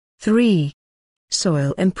3.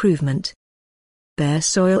 Soil improvement. Bare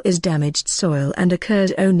soil is damaged soil and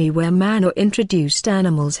occurs only where man or introduced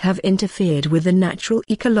animals have interfered with the natural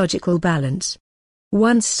ecological balance.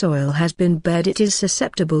 Once soil has been bared, it is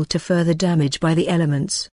susceptible to further damage by the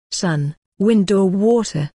elements, sun, wind or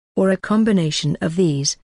water, or a combination of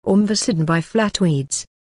these, or overridden by flat weeds.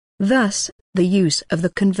 Thus, the use of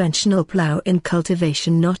the conventional plough in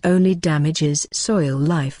cultivation not only damages soil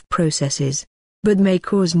life processes, but may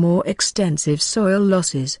cause more extensive soil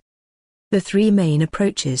losses. The three main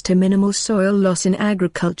approaches to minimal soil loss in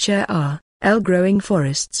agriculture are L. Growing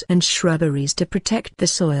forests and shrubberies to protect the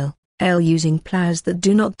soil, L. Using ploughs that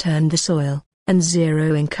do not turn the soil, and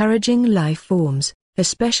 0. Encouraging life forms,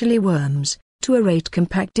 especially worms, to aerate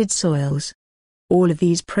compacted soils. All of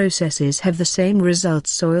these processes have the same result: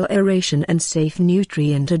 soil aeration and safe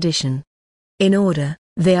nutrient addition. In order,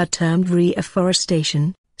 they are termed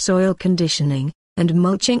reforestation, soil conditioning, and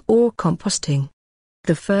mulching or composting.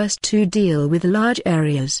 The first two deal with large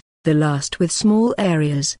areas, the last with small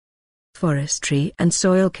areas. Forestry and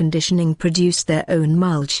soil conditioning produce their own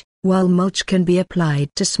mulch, while mulch can be applied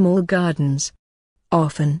to small gardens.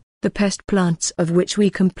 Often, the pest plants of which we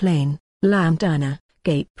complain, lantana,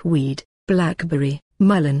 gapeweed, blackberry,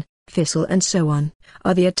 mullein, thistle and so on,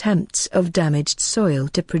 are the attempts of damaged soil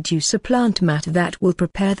to produce a plant matter that will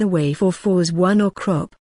prepare the way for phase 1 or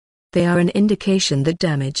crop. They are an indication that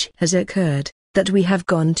damage has occurred, that we have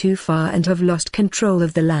gone too far and have lost control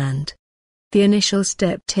of the land. The initial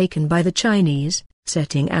step taken by the Chinese,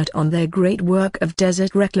 setting out on their great work of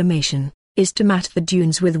desert reclamation, is to mat the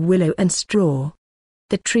dunes with willow and straw.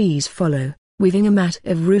 The trees follow, weaving a mat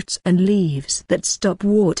of roots and leaves that stop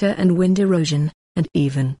water and wind erosion, and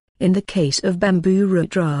even, in the case of bamboo root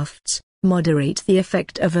drafts, moderate the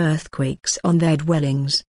effect of earthquakes on their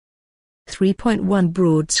dwellings. 3.1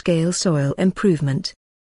 Broad-scale soil improvement.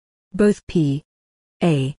 Both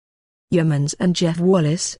P.A. Yeomans and Jeff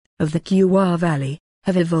Wallace, of the Kiowa Valley,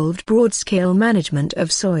 have evolved broad-scale management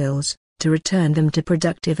of soils, to return them to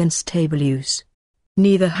productive and stable use.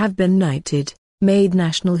 Neither have been knighted, made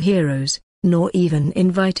national heroes, nor even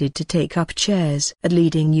invited to take up chairs at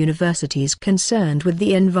leading universities concerned with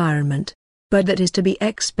the environment, but that is to be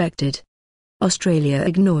expected. Australia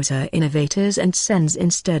ignores her innovators and sends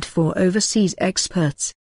instead for overseas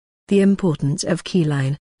experts. The importance of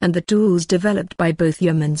keyline, and the tools developed by both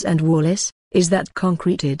Yeomans and Wallace, is that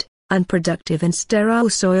concreted, unproductive and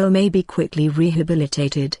sterile soil may be quickly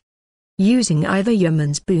rehabilitated. Using either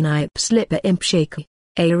Yeomans' Boonipe Slipper Imp Shaker,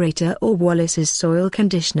 aerator or Wallace's soil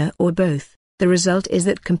conditioner or both, the result is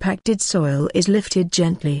that compacted soil is lifted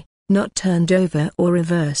gently, not turned over or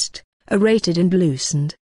reversed, aerated and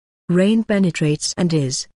loosened. Rain penetrates and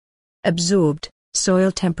is absorbed, soil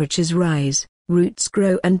temperatures rise, roots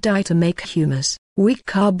grow and die to make humus, weak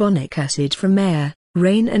carbonic acid from air,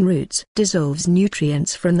 rain and roots dissolves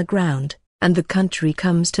nutrients from the ground, and the country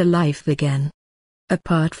comes to life again.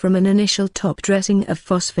 Apart from an initial top dressing of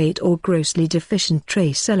phosphate or grossly deficient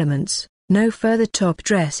trace elements, no further top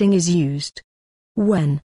dressing is used.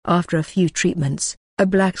 When, after a few treatments, a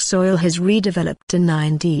black soil has redeveloped to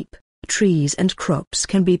 9 deep, trees and crops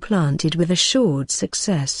can be planted with assured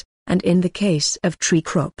success, and in the case of tree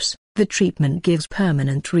crops, the treatment gives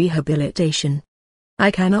permanent rehabilitation.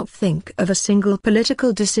 I cannot think of a single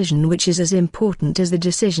political decision which is as important as the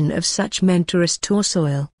decision of such men to restore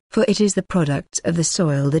soil, for it is the product of the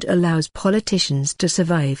soil that allows politicians to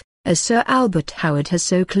survive, as Sir Albert Howard has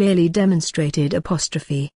so clearly demonstrated.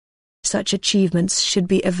 Such achievements should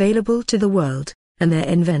be available to the world, and their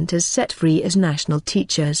inventors set free as national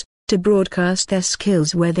teachers, to broadcast their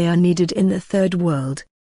skills where they are needed in the Third World.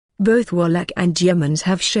 Both Wallace and Yeomans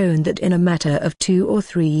have shown that in a matter of 2 or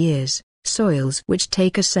 3 years, soils which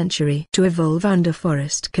take a century to evolve under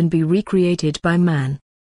forest can be recreated by man.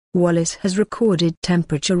 Wallace has recorded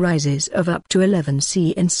temperature rises of up to 11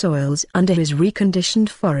 C in soils under his reconditioned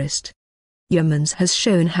forest. Yeomans has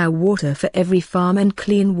shown how water for every farm and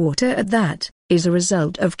clean water at that, is a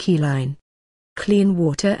result of keyline. Clean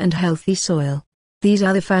water and healthy soil. These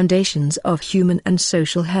are the foundations of human and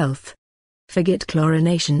social health. Forget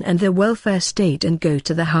chlorination and the welfare state and go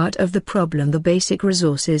to the heart of the problem: the basic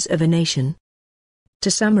resources of a nation.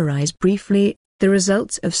 To summarize briefly, the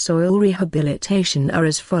results of soil rehabilitation are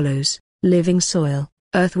as follows: living soil,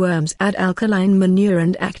 earthworms add alkaline manure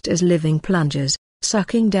and act as living plungers,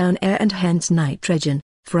 sucking down air and hence nitrogen,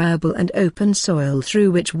 friable and open soil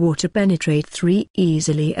through which water penetrate 3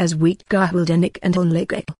 easily as wheat garhwaldenic and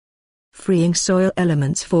onlic, freeing soil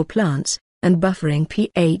elements for plants, and buffering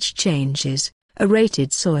pH changes,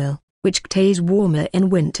 aerated soil, which stays warmer in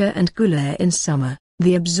winter and cooler in summer,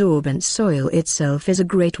 The absorbent soil itself is a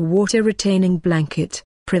great water-retaining blanket,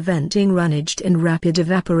 preventing runnage and rapid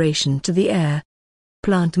evaporation to the air.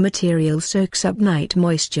 Plant material soaks up night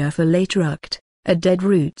moisture for late ruct, dead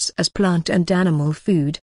roots as plant and animal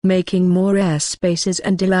food, making more air spaces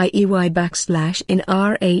and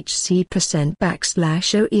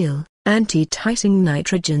DIY/in/RHC%/OEL, anti-ticing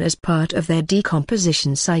nitrogen as part of their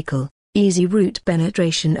decomposition cycle, easy root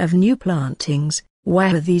penetration of new plantings,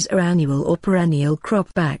 whether these are annual or perennial crop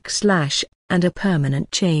 / and a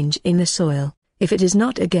permanent change in the soil, if it is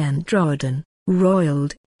not again trodden,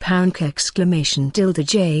 roiled, !J,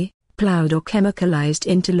 plowed or chemicalized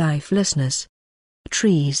into lifelessness.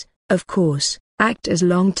 Trees, of course, act as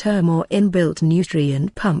long-term or inbuilt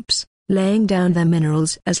nutrient pumps, laying down their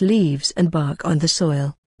minerals as leaves and bark on the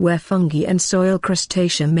soil, where fungi and soil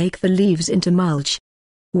crustacea make the leaves into mulch.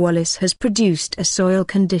 Wallace has produced a soil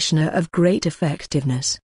conditioner of great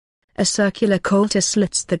effectiveness. A circular coulter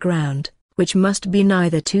slits the ground, which must be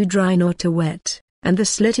neither too dry nor too wet, and the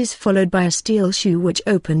slit is followed by a steel shoe which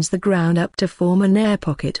opens the ground up to form an air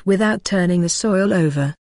pocket without turning the soil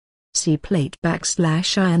over. See plate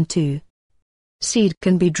 /iron 2. Seed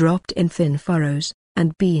can be dropped in thin furrows,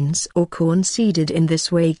 and beans or corn seeded in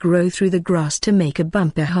this way grow through the grass to make a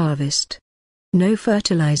bumper harvest. No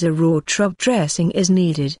fertilizer or top dressing is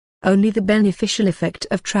needed, only the beneficial effect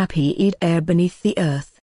of trapped air beneath the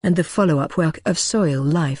earth, and the follow-up work of soil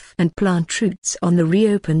life and plant roots on the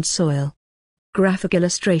reopened soil. Graphic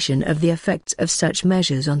illustration of the effects of such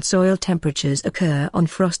measures on soil temperatures occur on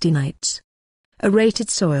frosty nights. Aerated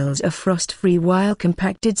soils are frost-free while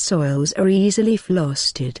compacted soils are easily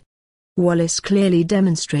frosted. Wallace clearly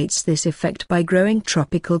demonstrates this effect by growing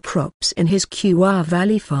tropical crops in his QR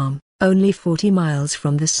Valley farm, only 40 miles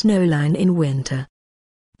from the snowline in winter.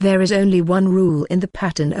 There is only one rule in the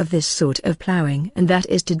pattern of this sort of ploughing, and that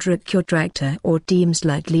is to drick your tractor or team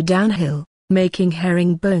slightly downhill, making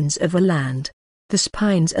herringbones of a land. The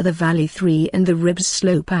spines are the valley 3 and the ribs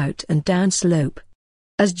slope out and down slope.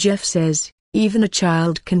 As Jeff says, even a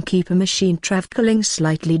child can keep a machine traveling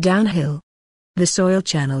slightly downhill. The soil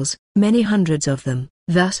channels, many hundreds of them,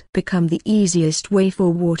 thus become the easiest way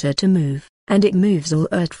for water to move, and it moves all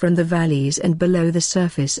earth from the valleys and below the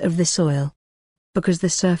surface of the soil. Because the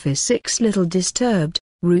surface is little disturbed,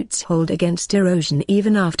 roots hold against erosion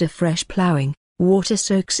even after fresh plowing, water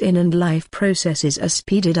soaks in and life processes are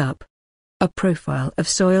speeded up. A profile of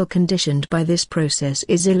soil conditioned by this process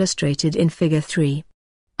is illustrated in Figure 3.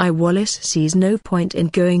 Wallace sees no point in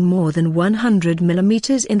going more than 100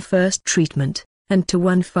 mm in first treatment, and to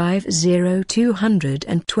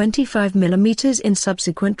 225 mm in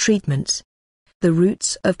subsequent treatments. The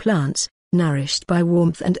roots of plants, nourished by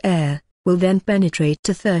warmth and air, will then penetrate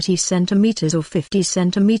to 30 cm or 50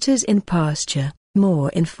 cm in pasture, more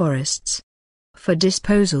in forests. For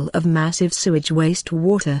disposal of massive sewage waste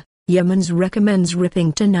water, Yeomans recommends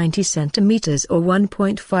ripping to 90 cm or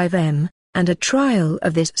 1.5 m, and a trial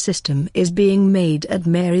of this system is being made at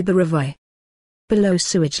Maryborough. Below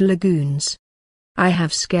sewage lagoons. I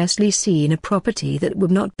have scarcely seen a property that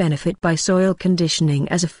would not benefit by soil conditioning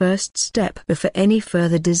as a first step before any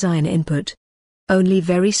further design input. Only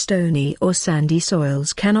very stony or sandy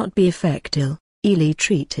soils cannot be effectively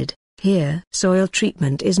treated. Here, soil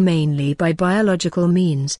treatment is mainly by biological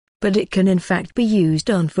means, but it can in fact be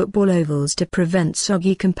used on football ovals to prevent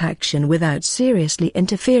soggy compaction without seriously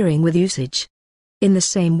interfering with usage. In the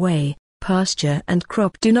same way, pasture and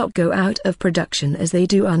crop do not go out of production as they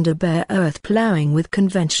do under bare earth plowing with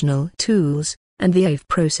conventional tools, and the AVE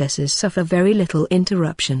processes suffer very little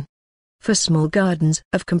interruption. For small gardens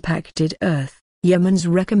of compacted earth, Yeomans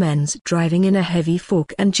recommends driving in a heavy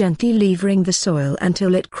fork and gently levering the soil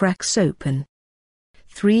until it cracks open.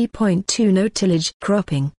 3.2 No tillage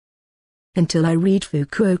cropping. Until I read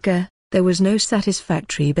Fukuoka, there was no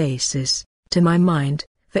satisfactory basis, to my mind,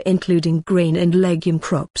 for including grain and legume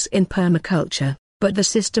crops in permaculture, but the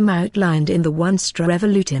system outlined in the One Stra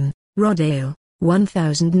Revolutum, Rodale,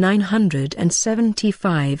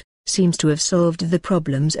 1975, seems to have solved the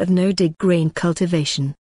problems of no-dig grain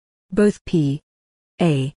cultivation. Both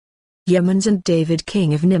P.A. Yeomans and David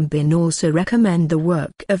King of Nimbin also recommend the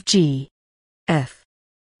work of G.F.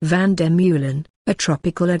 van der Meulen, a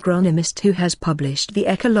tropical agronomist who has published the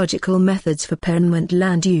ecological methods for permanent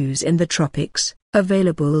land use in the tropics,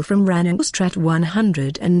 available from Ranningstraat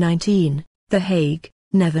 119, The Hague,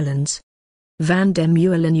 Netherlands. Van der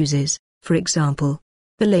Meulen uses, for example,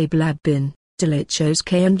 the Lab bin, Delicious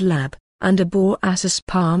K and Lab, under Boassus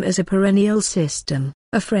palm as a perennial system.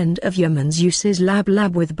 A friend of Yeomans uses Lab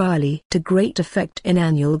with barley to great effect in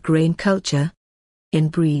annual grain culture. In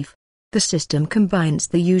brief, The system combines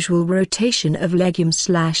the usual rotation of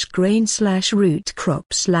legume/grain/root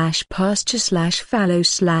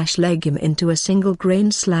crop/pasture/fallow/legume into a single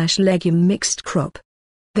grain/legume mixed crop.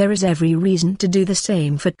 There is every reason to do the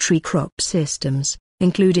same for tree crop systems,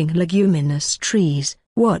 including leguminous trees,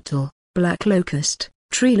 wattle, black locust,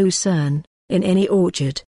 tree lucerne, in any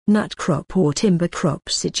orchard, nut crop or timber crop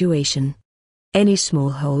situation. Any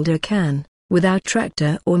smallholder can, without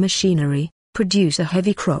tractor or machinery, produce a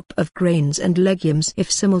heavy crop of grains and legumes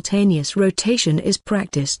if simultaneous rotation is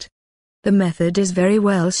practiced. The method is very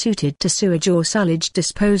well suited to sewage or sullage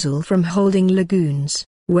disposal from holding lagoons,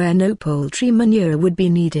 where no poultry manure would be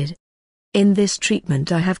needed. In this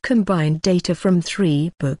treatment I have combined data from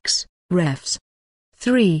 3 books, refs.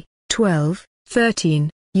 3, 12, 13,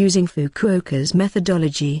 using Fukuoka's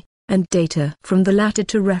methodology, and data from the latter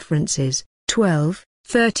to references, 12,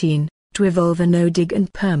 13, to evolve a no-dig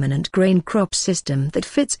and permanent grain crop system that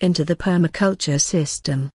fits into the permaculture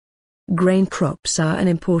system. Grain crops are an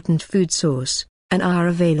important food source, and are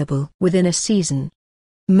available within a season.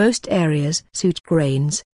 Most areas suit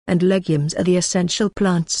grains, and legumes are the essential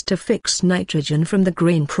plants to fix nitrogen from the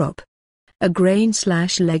grain crop. A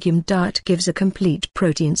grain/legume diet gives a complete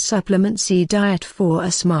protein supplement. See Diet for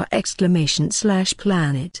a Smart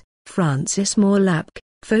 !planet, Francis Morlapk,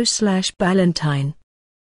 Faux/Ballantyne.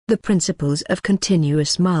 The principles of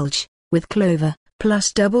continuous mulch, with clover,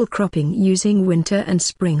 plus double cropping using winter and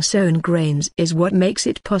spring sown grains is what makes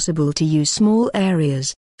it possible to use small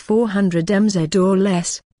areas, 400 mz or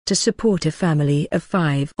less, to support a family of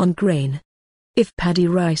 5 on grain. If paddy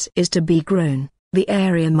rice is to be grown, the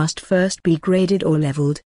area must first be graded or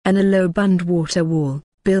leveled, and a low bund water wall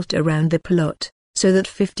built around the plot, so that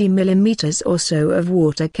 50 mm or so of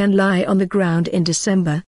water can lie on the ground in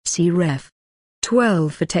December. See Ref.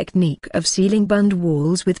 12 for technique of sealing bund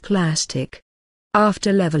walls with plastic.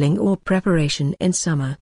 After leveling or preparation in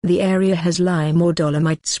summer, the area has lime or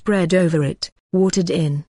dolomite spread over it, watered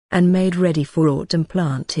in, and made ready for autumn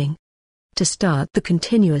planting. To start the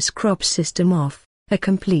continuous crop system off, a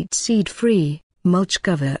complete seed-free mulch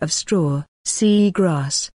cover of straw, sea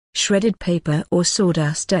grass, shredded paper or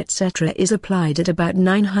sawdust etc. is applied at about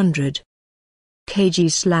 900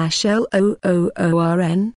 kg/LOOORN,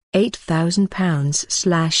 8,000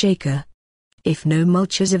 pounds/acre. If no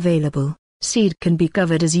mulch is available, seed can be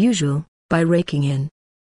covered as usual, by raking in.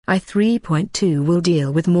 I 3.2 will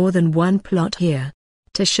deal with more than one plot here,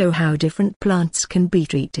 to show how different plants can be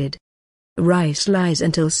treated. Rice lies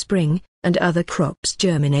until spring, and other crops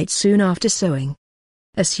germinate soon after sowing.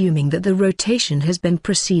 Assuming that the rotation has been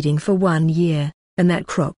proceeding for 1 year, and that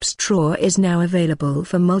crop straw is now available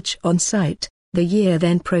for mulch on site, the year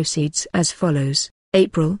then proceeds as follows.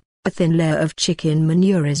 April, a thin layer of chicken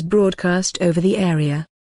manure is broadcast over the area.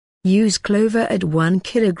 Use clover at 1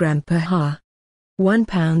 kg per ha. 1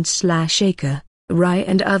 pound/acre, rye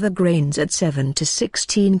and other grains at 7 to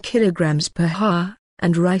 16 kg per ha,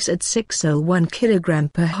 and rice at 6 or 1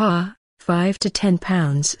 kg per ha, 5 to 10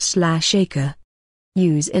 pounds/acre.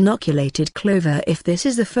 Use inoculated clover if this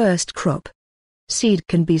is the first crop. Seed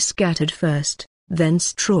can be scattered first, then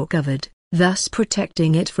straw covered, thus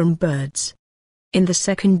protecting it from birds. In the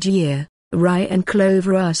second year, rye and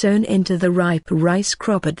clover are sown into the ripe rice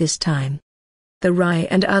crop at this time. The rye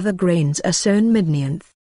and other grains are sown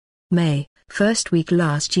mid-9th May, first week.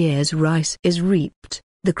 Last year's rice is reaped,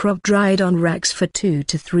 the crop dried on racks for 2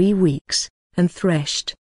 to 3 weeks, and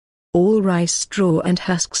threshed. All rice straw and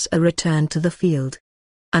husks are returned to the field.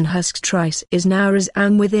 Unhusked rice is now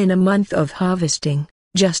resown within a month of harvesting,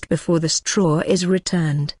 just before the straw is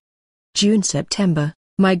returned. June-September,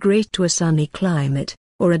 migrate to a sunny climate,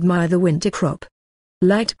 or admire the winter crop.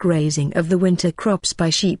 Light grazing of the winter crops by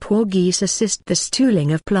sheep or geese assist the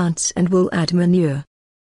stooling of plants and will add manure.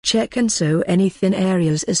 Check and sow any thin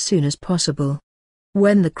areas as soon as possible.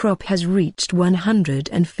 When the crop has reached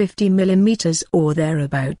 150 mm or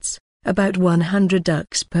thereabouts, about 100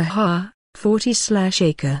 ducks per ha,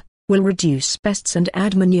 40/acre, will reduce pests and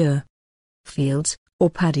add manure. Fields, or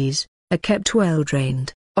paddies, are kept well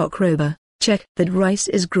drained. October, check that rice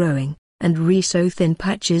is growing, and re-sow thin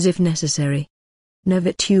patches if necessary.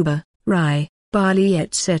 Novituber, rye, barley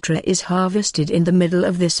etc. is harvested in the middle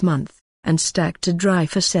of this month, and stacked to dry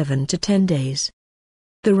for 7 to 10 days.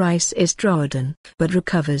 The rice is trodden, but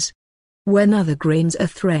recovers. When other grains are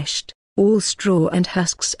threshed, all straw and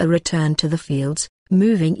husks are returned to the fields,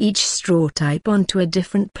 moving each straw type onto a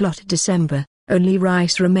different plot. December, only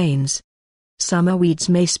rice remains. Summer weeds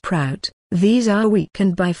may sprout, these are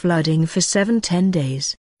weakened by flooding for 7-10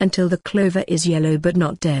 days, until the clover is yellow but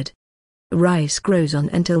not dead. Rice grows on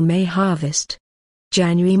until May harvest.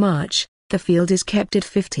 January-March, The field is kept at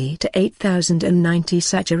 50 to 8090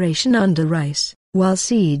 saturation under rice, while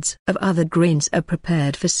seeds of other grains are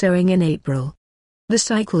prepared for sowing in April. The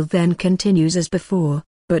cycle then continues as before,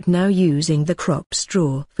 but now using the crop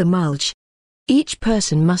straw for mulch. Each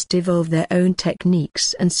person must evolve their own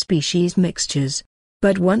techniques and species mixtures.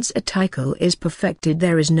 But once a cycle is perfected,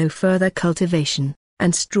 there is no further cultivation,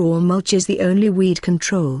 and straw mulch is the only weed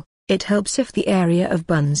control. It helps if the area of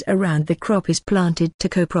buns around the crop is planted to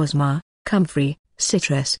coprosma, comfrey,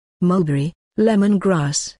 citrus, mulberry,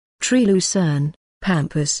 lemongrass, tree lucerne,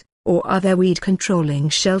 pampas, or other weed-controlling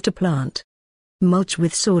shelter plant. Mulch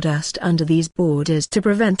with sawdust under these borders to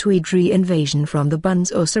prevent weed reinvasion from the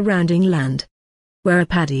buns or surrounding land. Where a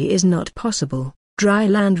paddy is not possible, dry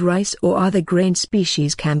land rice or other grain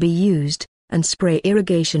species can be used, and spray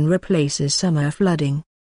irrigation replaces summer flooding.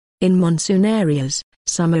 In monsoon areas,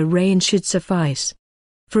 summer rain should suffice.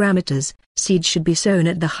 For amateurs, seed should be sown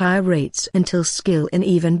at the higher rates until skill in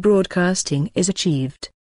even broadcasting is achieved.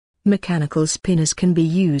 Mechanical spinners can be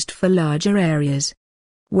used for larger areas.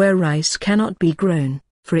 Where rice cannot be grown,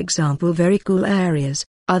 for example very cool areas,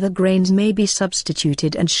 other grains may be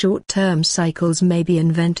substituted and short-term cycles may be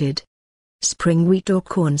invented. Spring wheat or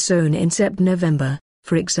corn sown in September,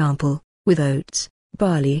 for example, with oats,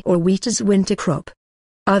 barley or wheat as winter crop.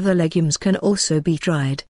 Other legumes can also be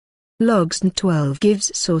tried. Logsn 12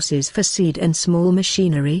 gives sources for seed and small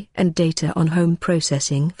machinery and data on home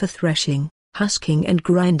processing for threshing, husking and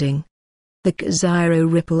grinding. The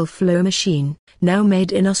Kaziro Ripple Flow machine, now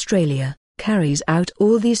made in Australia, carries out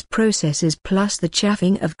all these processes plus the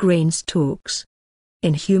chaffing of grain stalks.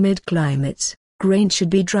 In humid climates, grain should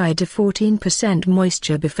be dried to 14%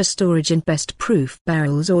 moisture before storage in pest-proof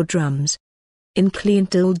barrels or drums. In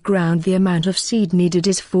clean-tilled ground the amount of seed needed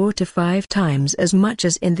is 4 to 5 times as much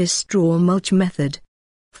as in this straw mulch method.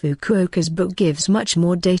 Fukuoka's book gives much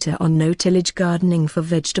more data on no-tillage gardening for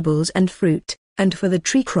vegetables and fruit, and for the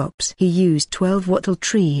tree crops he used 12 wattle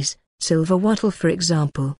trees, silver wattle for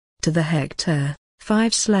example, to the hectare,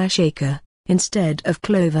 5/acre, instead of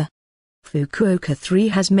clover. Fukuoka III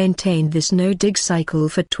has maintained this no-dig cycle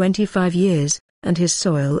for 25 years, and his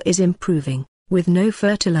soil is improving, with no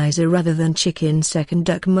fertilizer other than chicken second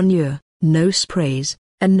duck manure, no sprays,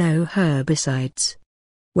 and no herbicides.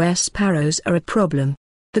 Where sparrows are a problem,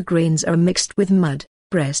 the grains are mixed with mud,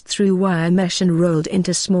 pressed through wire mesh and rolled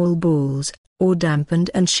into small balls, or dampened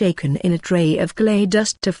and shaken in a tray of clay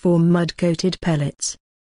dust to form mud-coated pellets.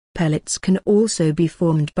 Pellets can also be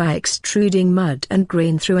formed by extruding mud and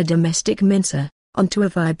grain through a domestic mincer, onto a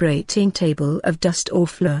vibrating table of dust or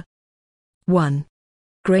flour. 1.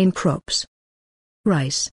 Grain crops.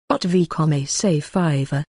 Rice, Otvicome say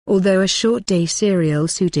fiver, although a short-day cereal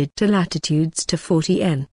suited to latitudes to 40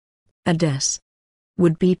 n. Ades.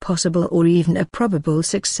 Would be possible or even a probable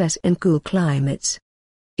success in cool climates.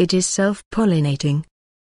 It is self-pollinating.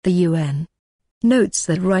 The UN notes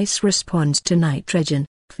that rice responds to nitrogen,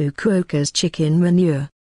 Fukuoka's chicken manure.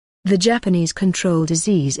 The Japanese control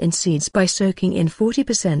disease in seeds by soaking in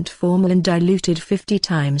 40% formalin diluted 50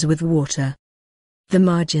 times with water. The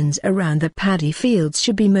margins around the paddy fields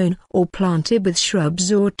should be mown or planted with shrubs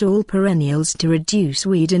or tall perennials to reduce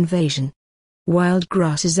weed invasion. Wild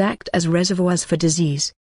grasses act as reservoirs for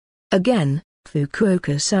disease. Again,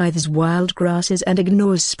 Fukuoka scythes wild grasses and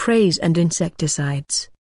ignores sprays and insecticides.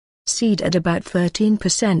 Seed at about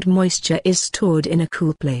 13% moisture is stored in a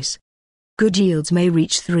cool place. Good yields may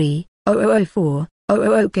reach 3,004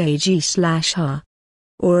 kg/ha,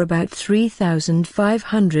 or about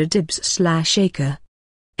 3,500 ibs/acre.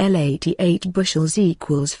 L88 bushels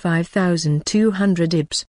equals 5,200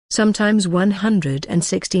 ibs, sometimes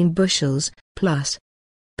 116 bushels, plus.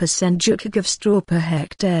 Percent Jukag of straw per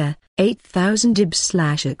hectare, 8,000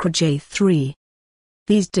 ibs/acre J3.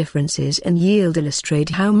 These differences in yield illustrate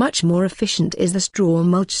how much more efficient is the straw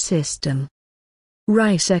mulch system.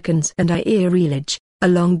 Rice seconds and Ierilage, a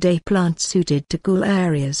long-day plant suited to cool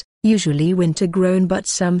areas, usually winter-grown but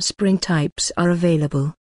some spring types are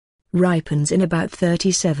available. Ripens in about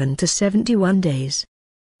 37 to 71 days.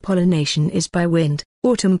 Pollination is by wind,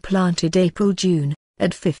 autumn planted April-June,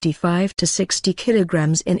 at 55 to 60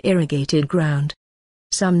 kilograms in irrigated ground.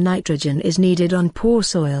 Some nitrogen is needed on poor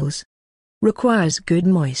soils. Requires good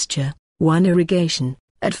moisture, 1 irrigation,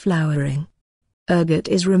 at flowering. Ergot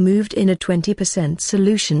is removed in a 20%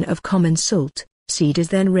 solution of common salt, seed is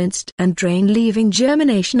then rinsed and drained leaving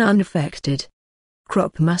germination unaffected.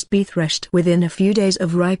 Crop must be threshed within a few days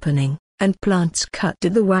of ripening, and plants cut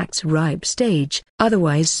at the wax-ripe stage,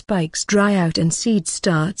 otherwise spikes dry out and seed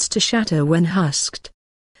starts to shatter when husked.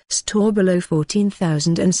 Store below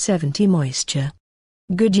 14,070 moisture.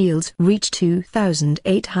 Good yields reach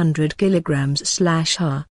 2,800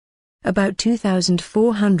 kilograms/ha. About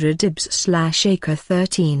 2,400 ibs/acre.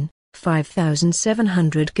 13,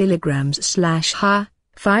 5,700 kilograms/ha,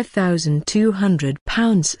 5,200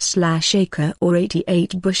 pounds/acre or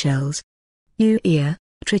 88 bushels. Urea,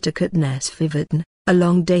 Triticum nesvivatum, a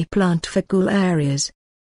long day plant for cool areas.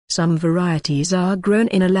 Some varieties are grown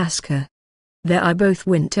in Alaska. There are both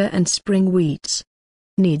winter and spring wheats.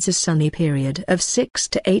 Needs a sunny period of 6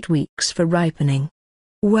 to 8 weeks for ripening.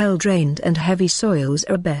 Well-drained and heavy soils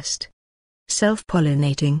are best.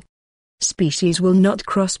 Self-pollinating. Species will not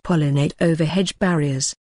cross-pollinate over hedge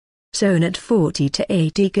barriers. Sown at 40 to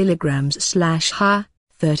 80 kilograms/ha,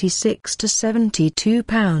 36 to 72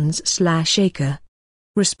 pounds/acre.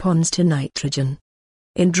 Responds to nitrogen.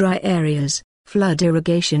 In dry areas, flood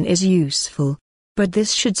irrigation is useful, but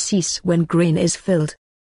this should cease when grain is filled.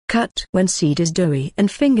 Cut when seed is doughy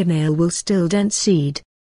and fingernail will still dent seed.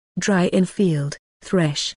 Dry in field,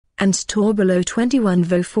 thresh, and store below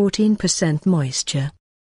 21–14% moisture.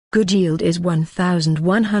 Good yield is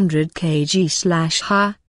 1,100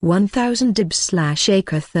 kg/ha, 1,000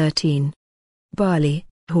 ibs/acre. 13. Barley,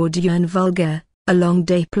 Horticulture vulgar, a long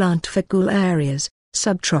day plant for cool areas,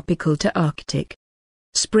 subtropical to Arctic.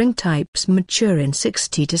 Spring types mature in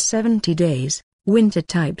 60 to 70 days, winter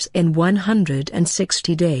types in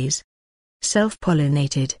 160 days.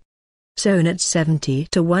 Self-pollinated. Sown at 70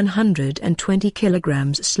 to 120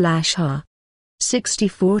 kilograms/ha.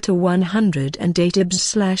 64 to 108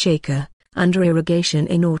 ibs/acre, under irrigation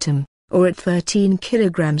in autumn, or at 13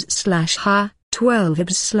 kilograms/ha, 12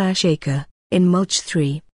 ibs/acre, in mulch.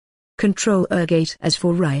 3. Control irrigate as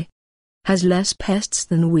for rye. Has less pests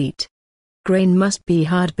than wheat. Grain must be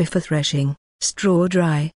hard before threshing, straw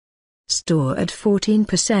dry. Store at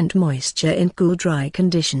 14% moisture in cool dry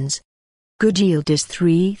conditions. Good yield is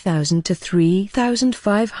 3,000 to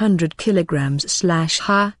 3,500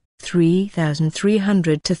 kilograms/ha,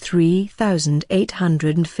 3,300 to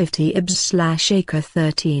 3,850 ibs/acre.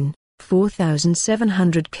 13,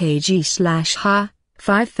 4,700 kg/ha,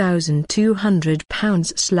 5,200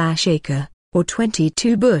 pounds/acre, or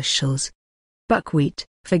 22 bushels. Buckwheat,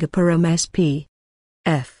 Figoparum sp.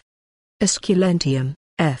 F. Esculentium,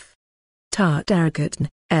 F. Tartaricatum,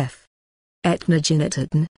 F.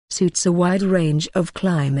 Etnagenitatum, suits a wide range of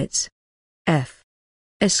climates. F.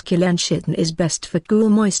 Esculentium is best for cool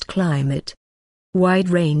moist climate. Wide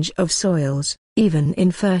range of soils, even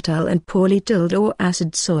in fertile and poorly tilled or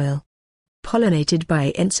acid soil. Pollinated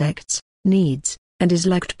by insects, needs, and is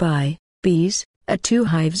liked by bees, at 2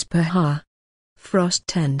 hives per ha. Frost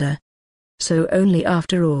tender. So only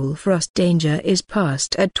after all frost danger is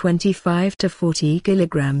past at 25 to 40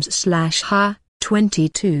 kilograms/ha,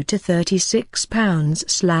 22 to 36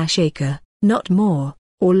 pounds/acre, not more,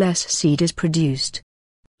 or less seed is produced.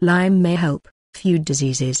 Lime may help, food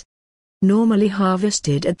diseases. Normally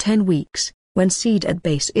harvested at 10 weeks, when seed at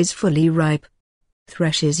base is fully ripe.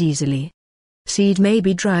 Threshes easily. Seed may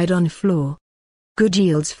be dried on floor. Good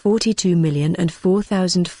yields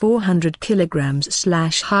 42,004,400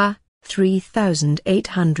 kilograms/ha,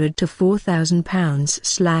 3,800 to 4,000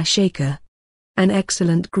 pounds/acre. An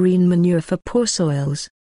excellent green manure for poor soils.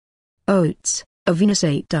 Oats, Avena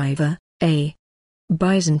sativa, A.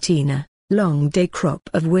 Byzantina, long day crop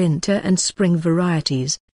of winter and spring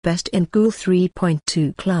varieties, best in cool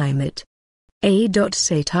 3.2 climate. A.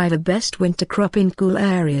 Sativa best winter crop in cool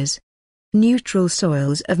areas. Neutral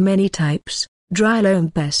soils of many types, dry loam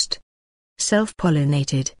best.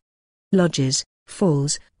 Self-pollinated. Lodges,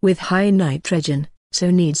 falls, with high nitrogen, so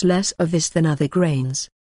needs less of this than other grains.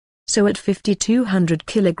 So at 5,200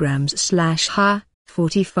 kilograms/ha,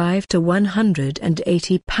 45 to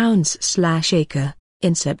 180 pounds/acre,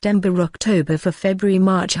 in September-October for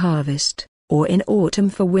February-March harvest, or in autumn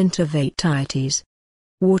for winter varieties.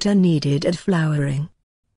 Water needed at flowering.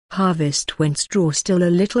 Harvest when straw still a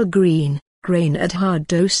little green, grain at hard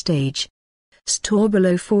dough stage. Store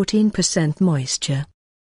below 14% moisture.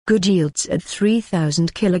 Good yields at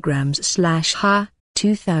 3,000 kilograms/ha,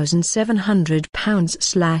 2,700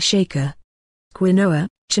 pounds/acre. Quinoa,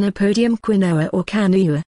 Chenopodium quinoa or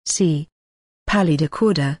canua, c. Pallida,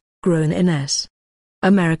 grown in S.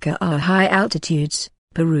 America are high altitudes,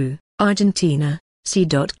 Peru, Argentina, c.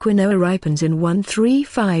 Quinoa ripens in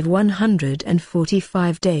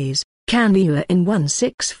 135–145 days, canua in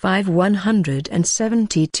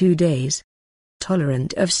 165–172 days.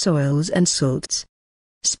 Tolerant of soils and salts.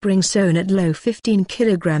 Spring sown at low 15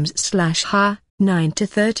 kilograms/ha, 9 to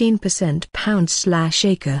 13%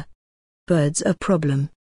 pounds/acre. Birds a problem.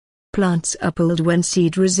 Plants are pulled when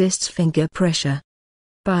seed resists finger pressure.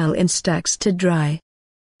 Pile in stacks to dry.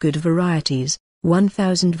 Good varieties,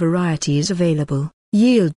 1,000 varieties available.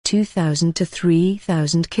 Yield 2,000 to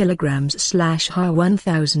 3,000 kilograms/ha,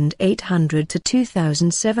 1,800 to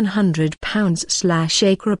 2,700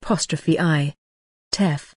 pounds/acre. I.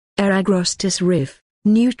 Tef, Eragrostis riff,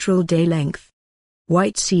 neutral day length.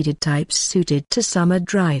 White-seeded types suited to summer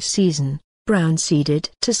dry season, brown-seeded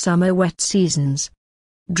to summer wet seasons.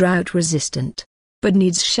 Drought-resistant, but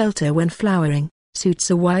needs shelter when flowering, suits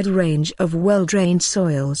a wide range of well-drained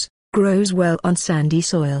soils, grows well on sandy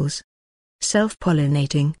soils.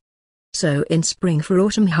 Self-pollinating. Sow in spring for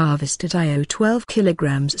autumn harvest at IO 12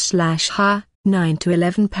 kilograms/ha, 9 to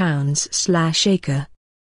 11 pounds/acre.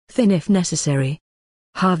 Thin if necessary.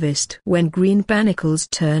 Harvest when green panicles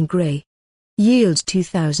turn grey. Yield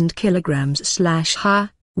 2,000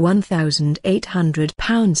 kilograms/ha, 1,800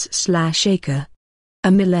 pounds/acre.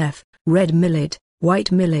 A millet, red millet,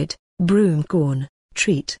 white millet, broom corn,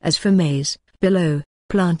 treat as for maize, below.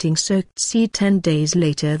 Planting soaked seed 10 days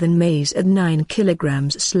later than maize at 9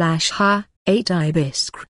 kilograms/ha, 8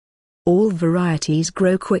 ibiscre. All varieties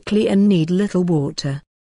grow quickly and need little water.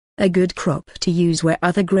 A good crop to use where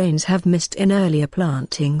other grains have missed in earlier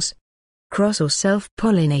plantings. Cross or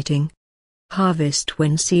self-pollinating. Harvest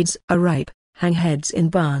when seeds are ripe, hang heads in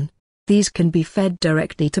barn. These can be fed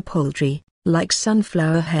directly to poultry, like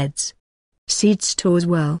sunflower heads. Seed stores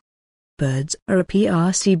well. Birds are a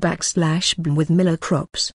PRC/BM with miller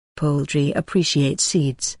crops. Poultry appreciate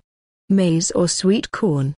seeds. Maize or sweet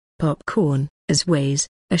corn, popcorn, as ways,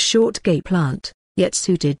 a short gay plant, yet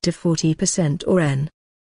suited to 40% or N.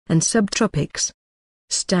 And subtropics.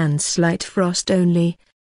 Stands slight frost only.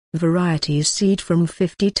 Varieties seed from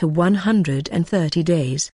 50 to 130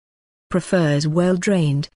 days. Prefers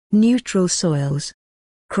well-drained, neutral soils.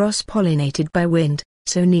 Cross-pollinated by wind,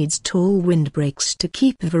 so needs tall windbreaks to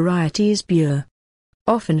keep varieties pure.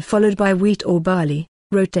 Often followed by wheat or barley,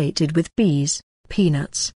 rotated with peas,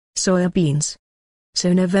 peanuts, soybeans.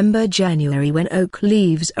 So November-January when oak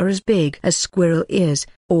leaves are as big as squirrel ears,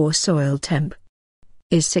 or soil temp.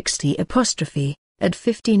 Is 60' at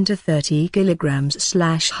 15 to 30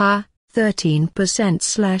 kilograms/ha,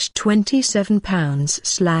 13%/27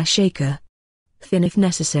 pounds/acre. Thin if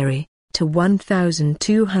necessary, to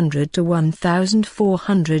 1,200 to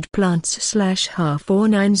 1,400 plants/ha,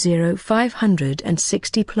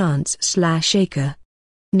 490-560 plants/acre.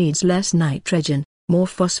 Needs less nitrogen, more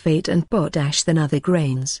phosphate and potash than other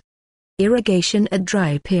grains. Irrigation at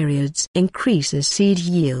dry periods increases seed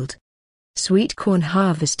yield. Sweet corn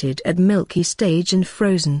harvested at milky stage and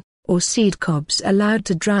frozen, or seed cobs allowed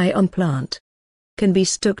to dry on plant. Can be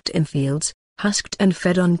stocked in fields, husked and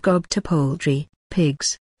fed on cob to poultry,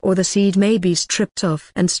 pigs, or the seed may be stripped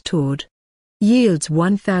off and stored. Yields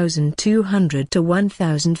 1,200 to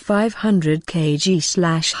 1,500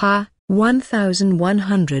 kg/ha,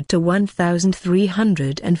 1,100 to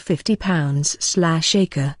 1,350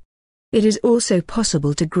 pounds/acre. It is also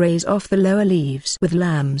possible to graze off the lower leaves with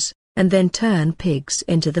lambs, and then turn pigs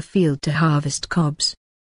into the field to harvest cobs.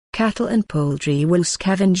 Cattle and poultry will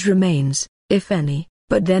scavenge remains, if any,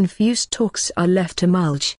 but then few stalks are left to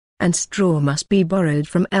mulch, and straw must be borrowed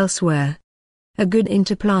from elsewhere. A good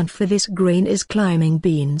interplant for this grain is climbing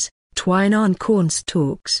beans, twine on corn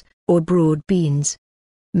stalks, or broad beans.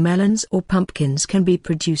 Melons or pumpkins can be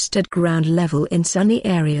produced at ground level in sunny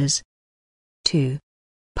areas. 2.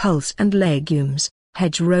 Pulse and legumes,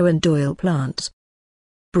 hedgerow and oil plants.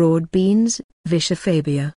 Broad beans,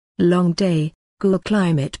 Vicia, long day, cool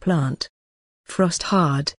climate plant. Frost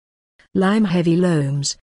hard. Lime heavy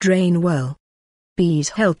loams, drain well. Bees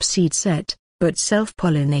help seed set, but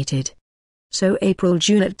self-pollinated. So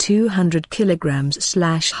April-June at 200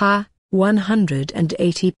 kilograms/ha,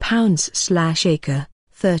 180 pounds/acre,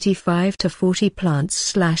 35 to 40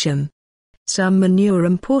 plants/m. Some manure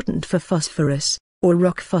important for phosphorus, or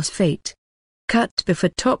rock phosphate. Cut before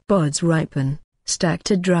top pods ripen, stack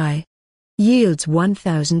to dry. Yields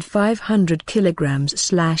 1,500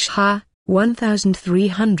 kilograms/ha,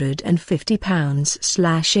 1,350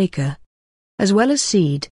 pounds/acre. As well as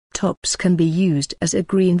seed, tops can be used as a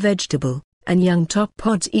green vegetable, and young top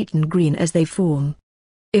pods eaten green as they form.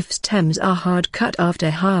 If stems are hard cut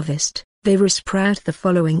after harvest, they resprout the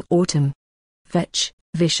following autumn. Vetch,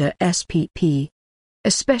 Vicia spp.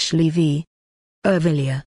 Especially V.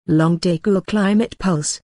 Ervilia, long day cool climate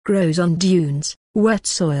pulse, grows on dunes, wet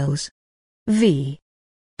soils. V.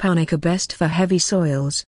 Punica best for heavy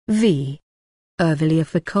soils, V. Ervilia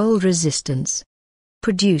for cold resistance.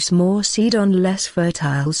 Produce more seed on less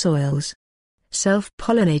fertile soils.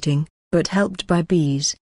 Self-pollinating, but helped by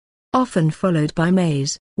bees. Often followed by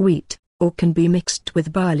maize, wheat, or can be mixed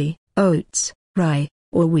with barley, oats, rye,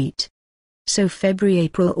 or wheat. Sow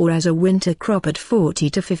February-April or as a winter crop at 40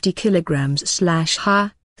 to 50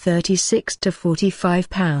 kilograms/ha, 36 to 45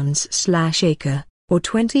 pounds/acre, or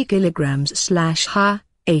 20 kilograms/ha,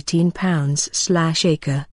 18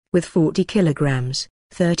 pounds/acre, with 40 kilograms,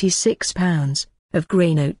 36 pounds, of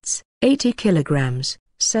grain oats, 80 kilograms,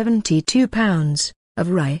 72 pounds, of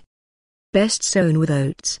rye. Best sown with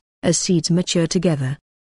oats, as seeds mature together.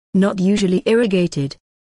 Not usually irrigated.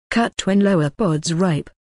 Cut when lower pods ripe.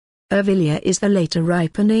 Ervilia is the later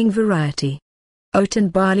ripening variety. Oat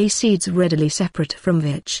and barley seeds readily separate from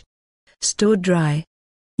vetch. Stored dry.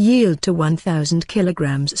 Yield to 1,000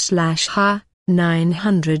 kilograms/ha,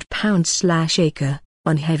 900 pounds/acre,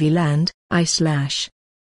 on heavy land,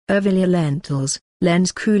 Ervilia lentils,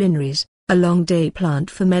 Lens culinaris, a long-day plant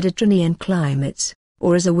for Mediterranean climates,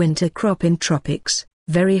 or as a winter crop in tropics,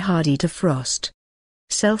 very hardy to frost.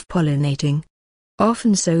 Self-pollinating.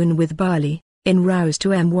 Often sown with barley, in rows to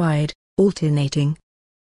wide, alternating.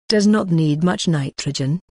 Does not need much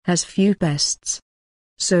nitrogen, has few pests.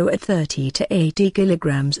 Sow at 30 to 80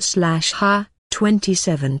 kilograms/ha,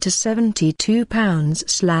 27 to 72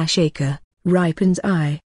 pounds/acre, ripens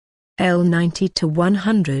I.L. 90 to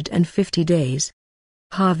 150 days.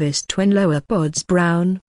 Harvest when lower pods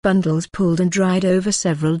brown, bundles pulled and dried over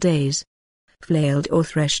several days. Flailed or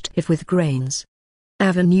threshed if with grains.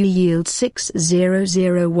 Avenue yield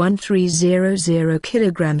 6001300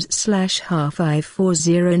 kilograms/ha,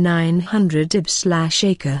 540,900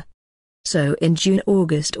 ibs/acre. Sow in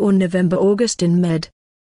June-August or November-August in Med.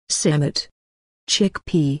 Simmet.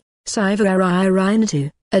 Chickpea, Sivaririnatu,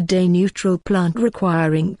 a day-neutral plant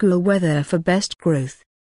requiring cool weather for best growth.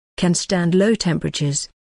 Can stand low temperatures.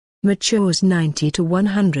 Matures 90 to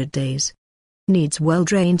 100 days. Needs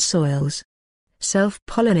well-drained soils.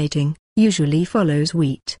 Self-pollinating, usually follows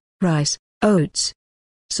wheat, rice, oats.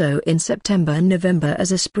 Sow in September-November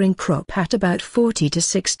as a spring crop at about 40 to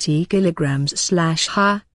 60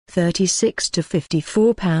 kilograms/ha, 36 to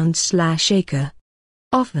 54 pounds/acre.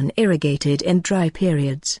 Often irrigated in dry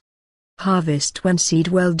periods. Harvest when seed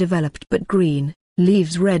well developed but green,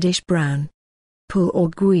 leaves reddish-brown. Pull or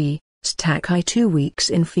gui, stack high 2 weeks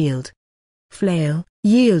in field. Flail,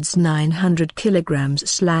 yields 900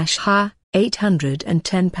 kilograms/ha,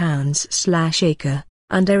 810 pounds/acre,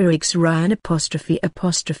 under Eric's Ryan ''.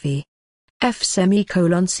 F:/C/C/sku,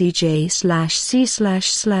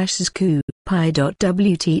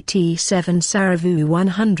 pi.wtt7 Saravu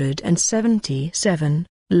 177,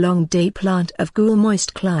 long day plant of cool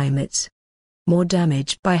moist climates. More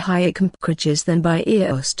damaged by high encompasses than by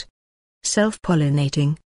earst.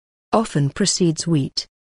 Self-pollinating. Often precedes wheat.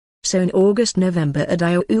 Sown August-November at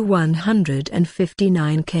IOU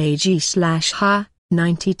 159 kg/ha,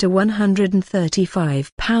 90 to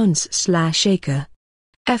 135 pounds/acre.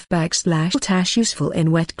 F/tash useful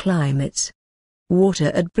in wet climates.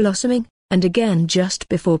 Water at blossoming, and again just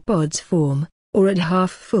before pods form, or at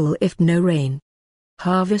half full if no rain.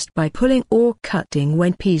 Harvest by pulling or cutting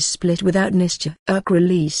when peas split without moisture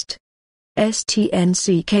released.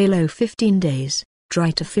 STNC low 15 days,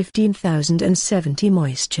 dry to 15,070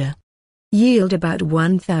 moisture. Yield about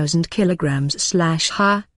 1,000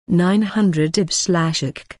 kilograms/ha, 900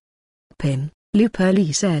 ibs/acre. Pim.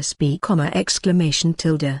 Luperlis sp,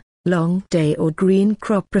 long day or green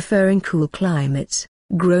crop preferring cool climates,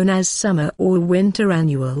 grown as summer or winter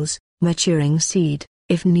annuals, maturing seed,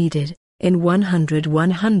 if needed, in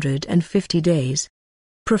 100-150 days.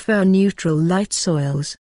 Prefer neutral light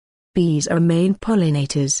soils. Bees are main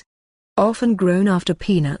pollinators. Often grown after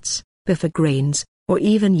peanuts, buffer grains, or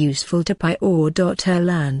even useful to pie or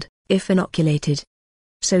land, if inoculated.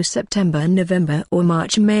 So September-November or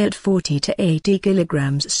March-May at 40 to 80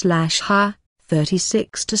 kilograms/ha,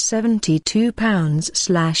 36 to 72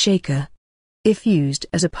 pounds/acre. If used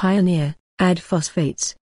as a pioneer, add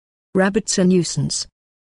phosphates. Rabbits a nuisance.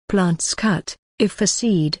 Plants cut, if for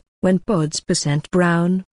seed, when pods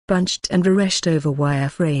brown, bunched and rereshed over wire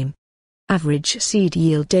frame. Average seed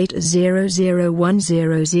yield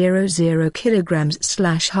 8001000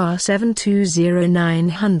 kilograms/ha,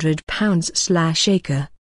 720,900 pounds/acre.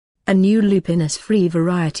 A new lupinous-free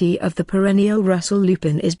variety of the perennial Russell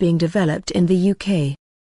lupin is being developed in the UK.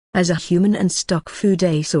 As a human and stock food,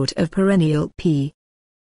 a sort of perennial pea.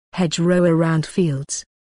 Hedgerow around fields.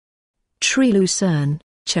 Tree lucerne,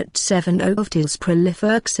 chapt 7 Ophtils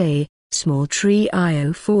prolificae, small tree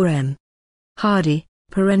IO4M. Hardy,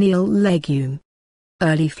 perennial legume.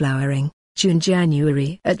 Early flowering,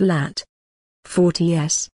 June-January at lat.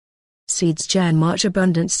 40s. Seeds Jan-March,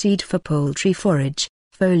 abundant seed for poultry forage,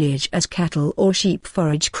 foliage as cattle or sheep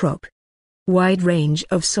forage crop. Wide range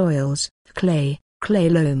of soils, clay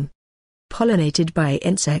loam. Pollinated by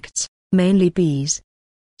insects, mainly bees.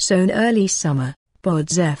 Sown early summer,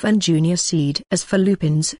 pods F and junior seed as for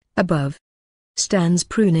lupins, above. Stands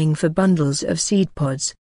pruning for bundles of seed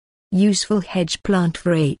pods. Useful hedge plant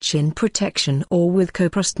for in protection or with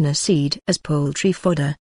coprostna seed as poultry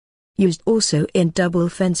fodder. Used also in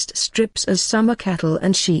double-fenced strips as summer cattle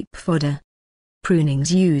and sheep fodder.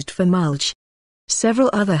 Prunings used for mulch. Several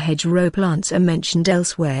other hedgerow plants are mentioned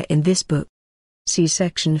elsewhere in this book. See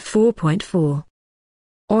section 4.4.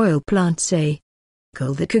 Oil plants. A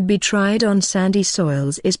culture that could be tried on sandy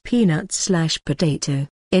soils is peanuts/potato,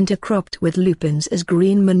 intercropped with lupins as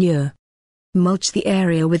green manure. Mulch the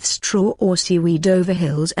area with straw or seaweed over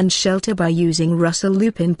hills and shelter by using Russell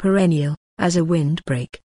lupin perennial as a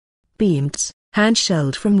windbreak. Beans,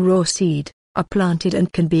 hand-shelled from raw seed, are planted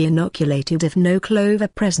and can be inoculated if no clover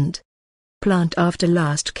present. Plant after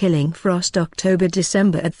last killing frost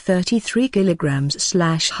October-December at 33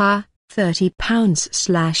 kg/ha, 30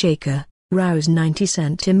 pounds/acre, rows 90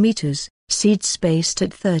 cm, seed spaced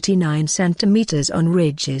at 39 cm on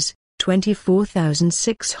ridges,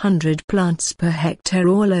 24,600 plants per hectare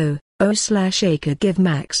or o/acre give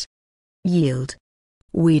max yield.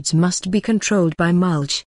 Weeds must be controlled by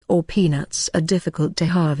mulch, or peanuts are difficult to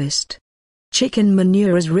harvest. Chicken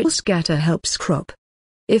manure as rill scatter helps crop.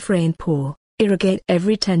 If rain poor, irrigate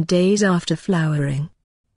every 10 days after flowering.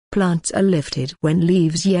 Plants are lifted when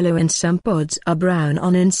leaves yellow and some pods are brown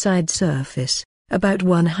on inside surface, about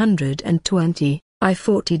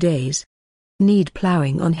 120-40 days. Need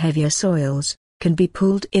plowing on heavier soils, can be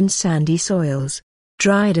pulled in sandy soils,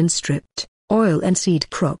 dried and stripped, oil and seed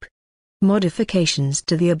crop. Modifications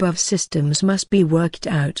to the above systems must be worked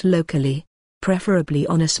out locally, preferably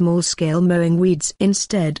on a small scale, mowing weeds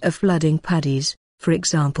instead of flooding paddies, for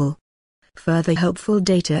example. Further helpful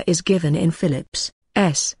data is given in Phillips,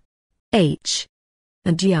 S. H.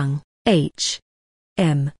 and Young, H.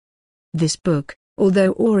 M. This book,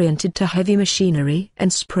 although oriented to heavy machinery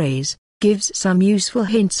and sprays, gives some useful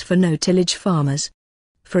hints for no-tillage farmers.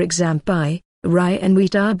 For example, rye and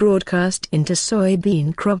wheat are broadcast into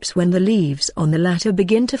soybean crops when the leaves on the latter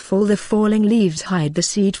begin to fall. The falling leaves hide the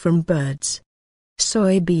seed from birds.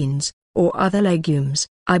 Soybeans, or other legumes,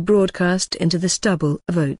 are broadcast into the stubble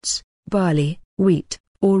of oats, barley, wheat,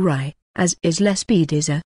 or rye, as is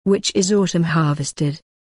Lespedeza, which is autumn harvested.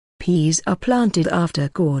 Peas are planted after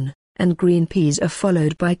corn, and green peas are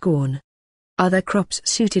followed by corn. Other crops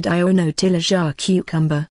suited no-tillage are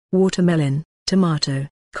cucumber, watermelon, tomato,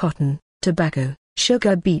 cotton, tobacco,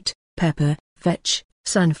 sugar beet, pepper, vetch,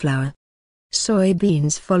 sunflower.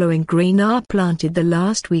 Soybeans following grain are planted the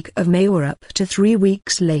last week of May or up to 3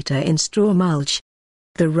 weeks later in straw mulch.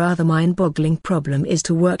 The rather mind-boggling problem is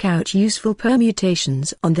to work out useful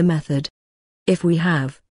permutations on the method. If we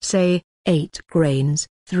have, say, 8 grains,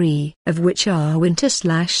 3 of which are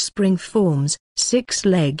winter/spring forms, 6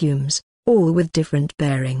 legumes, all with different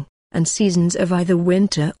bearing, and seasons of either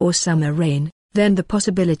winter or summer rain, then the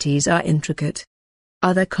possibilities are intricate.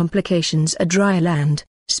 Other complications are dry land,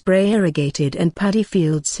 spray-irrigated and paddy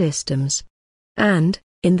field systems. And,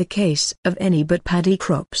 in the case of any but paddy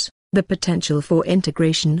crops, the potential for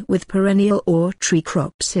integration with perennial or tree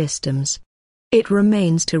crop systems. It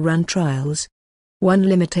remains to run trials. One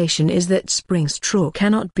limitation is that spring straw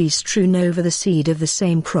cannot be strewn over the seed of the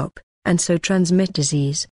same crop, and so transmit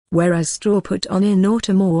disease, whereas straw put on in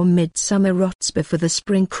autumn or midsummer rots before the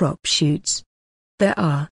spring crop shoots. There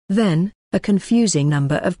are, then, a confusing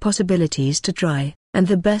number of possibilities to try, and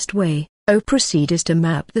the best way, proceed is to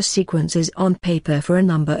map the sequences on paper for a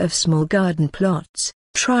number of small garden plots.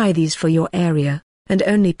 Try these for your area, and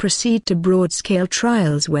only proceed to broad-scale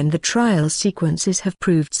trials when the trial sequences have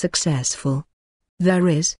proved successful. There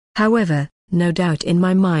is, however, no doubt in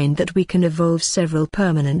my mind that we can evolve several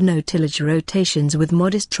permanent no-tillage rotations with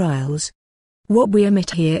modest trials. What we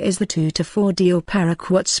omit here is the 2 to 4D or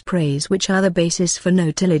paraquat sprays, which are the basis for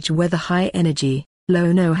no-tillage where the high-energy,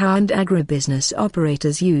 low know-how and agribusiness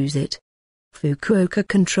operators use it. Fukuoka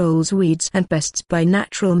controls weeds and pests by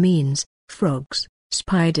natural means, frogs,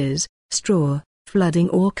 spiders, straw, flooding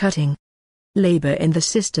or cutting. Labor in the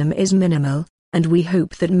system is minimal, and we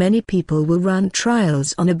hope that many people will run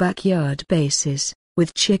trials on a backyard basis,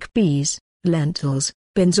 with chickpeas, lentils,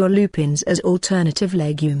 beans or lupins as alternative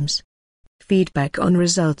legumes. Feedback on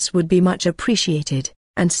results would be much appreciated,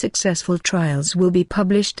 and successful trials will be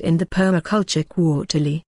published in the Permaculture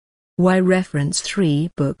Quarterly. Why reference 3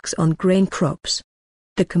 books on grain crops?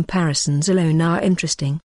 The comparisons alone are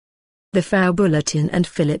interesting. The FAO Bulletin and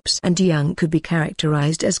Phillips and Young could be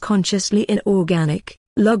characterized as consciously inorganic,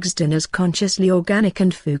 Logsdon as consciously organic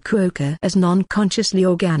and Fukuoka as non-consciously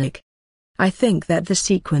organic. I think that the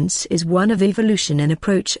sequence is one of evolution in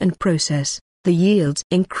approach and process. The yields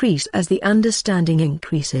increase as the understanding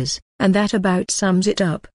increases, and that about sums it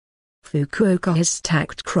up. Fukuoka has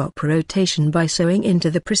stacked crop rotation by sowing into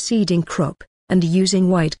the preceding crop, and using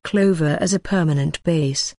white clover as a permanent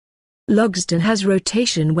base. Logsdon has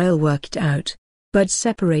rotation well worked out, but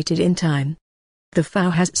separated in time. The FAO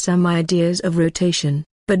has some ideas of rotation,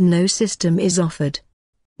 but no system is offered.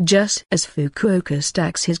 Just as Fukuoka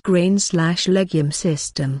stacks his grain/legume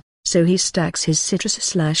system, so he stacks his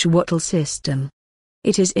citrus/wattle system.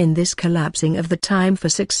 It is in this collapsing of the time for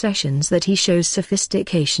successions that he shows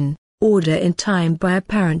sophistication, order in time by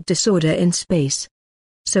apparent disorder in space.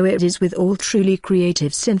 So it is with all truly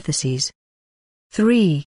creative syntheses.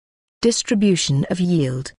 3. Distribution of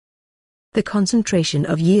yield. The concentration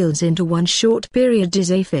of yields into one short period is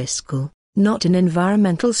a fiscal, not an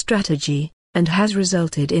environmental strategy, and has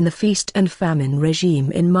resulted in the feast and famine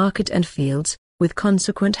regime in market and fields, with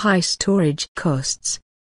consequent high storage costs.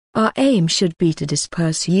 Our aim should be to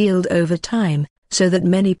disperse yield over time, so that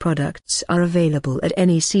many products are available at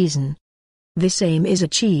any season. This aim is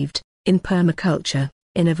achieved, in permaculture,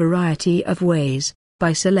 in a variety of ways,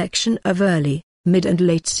 by selection of early, mid and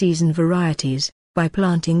late season varieties, by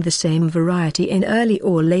planting the same variety in early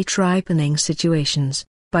or late ripening situations,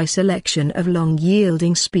 by selection of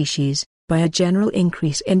long-yielding species, by a general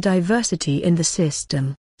increase in diversity in the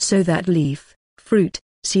system, so that leaf, fruit,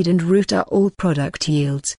 seed and root are all product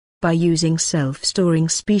yields, by using self-storing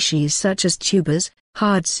species such as tubers,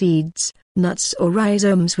 hard seeds, nuts or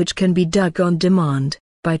rhizomes which can be dug on demand,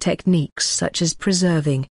 by techniques such as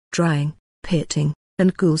preserving, drying, pitting,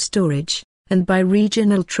 and cool storage, and by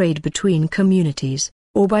regional trade between communities,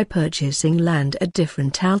 or by purchasing land at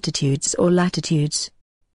different altitudes or latitudes.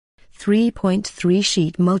 3.3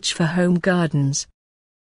 Sheet mulch for home gardens.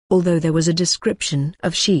 Although there was a description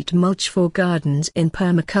of sheet mulch for gardens in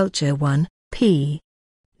Permaculture 1, p.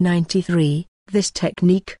 93, this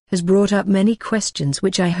technique has brought up many questions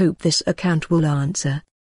which I hope this account will answer.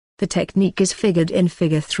 The technique is figured in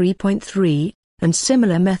Figure 3.3, and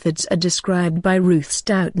similar methods are described by Ruth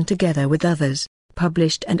Stoughton together with others,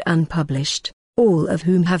 published and unpublished, all of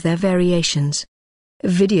whom have their variations. A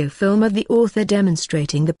video film of the author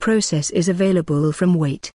demonstrating the process is available from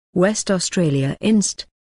Wait, West Australia Inst.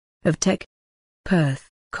 of Tech. Perth,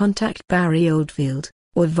 contact Barry Oldfield,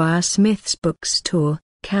 or via Smith's Bookstore,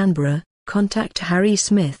 Canberra, contact Harry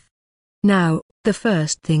Smith. Now, the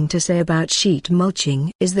first thing to say about sheet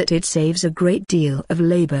mulching is that it saves a great deal of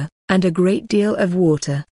labor, and a great deal of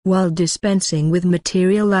water, while dispensing with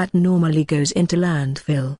material that normally goes into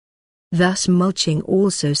landfill. Thus mulching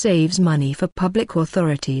also saves money for public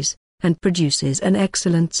authorities, and produces an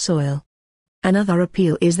excellent soil. Another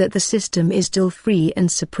appeal is that the system is still-free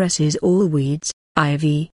and suppresses all weeds,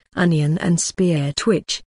 ivy, onion and spear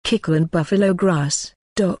twitch, kickle and buffalo grass,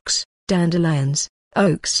 docks, dandelions,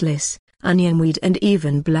 oxalis, onionweed and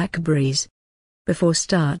even blackberries. Before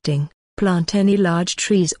starting, plant any large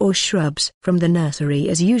trees or shrubs from the nursery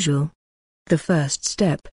as usual. The first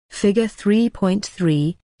step, Figure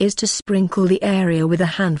 3.3, is to sprinkle the area with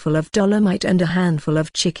a handful of dolomite and a handful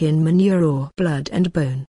of chicken manure or blood and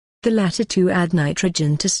bone. The latter to add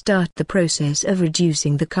nitrogen to start the process of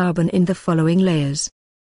reducing the carbon in the following layers.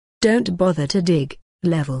 Don't bother to dig,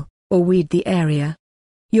 level, or weed the area.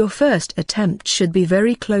 Your first attempt should be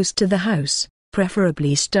very close to the house,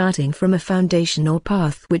 preferably starting from a foundation or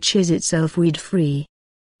path which is itself weed-free.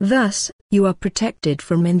 Thus, you are protected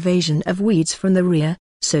from invasion of weeds from the rear,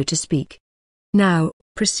 so to speak. Now,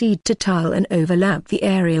 proceed to tile and overlap the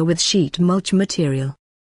area with sheet mulch material.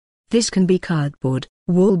 This can be cardboard,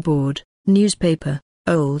 wallboard, newspaper,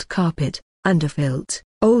 old carpet, underfelt,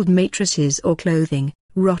 old mattresses or clothing,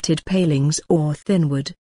 rotted palings or thin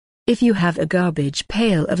wood. If you have a garbage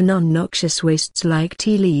pail of non-noxious wastes like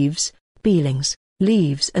tea leaves, peelings,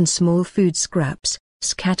 leaves and small food scraps,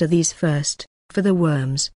 scatter these first, for the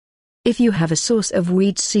worms. If you have a source of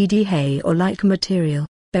weed seedy hay or like material,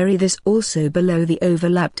 bury this also below the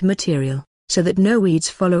overlapped material, so that no weeds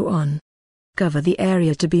follow on. Cover the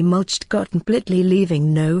area to be mulched completely,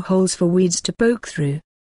 leaving no holes for weeds to poke through.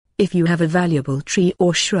 If you have a valuable tree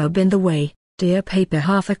or shrub in the way, tear paper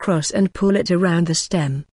half across and pull it around the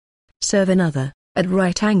stem. Serve another, at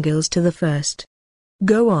right angles to the first.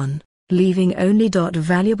 Go on, leaving only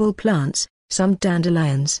valuable plants, some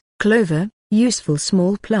dandelions, clover, useful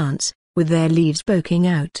small plants, with their leaves poking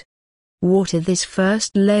out. Water this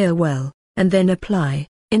first layer well, and then apply,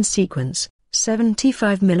 in sequence,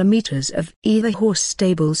 75 mm of either horse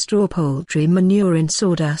stable straw, poultry manure in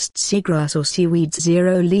sawdust, seagrass or seaweeds,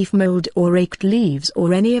 zero leaf mold or raked leaves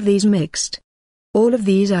or any of these mixed. All of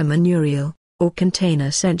these are manurial, or contain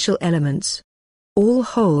essential elements. All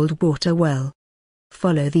hold water well.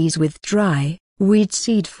 Follow these with dry, weed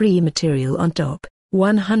seed-free material on top,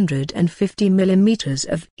 150 mm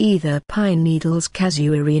of either pine needles,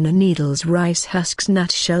 casuarina needles, rice husks,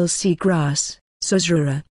 nutshells, seagrass,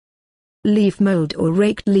 sozura. Leaf mold or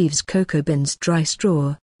raked leaves, cocoa bins, dry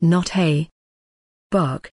straw, not hay.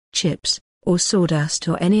 Bark, chips, or sawdust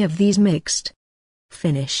or any of these mixed.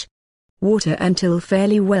 Finish. Water until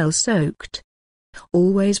fairly well soaked.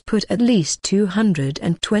 Always put at least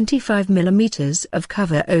 225 mm of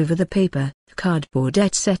cover over the paper, cardboard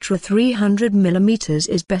etc. 300 mm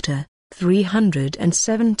is better,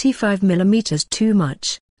 375 mm too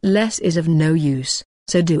much, less is of no use,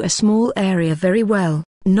 so do a small area very well,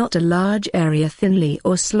 not a large area thinly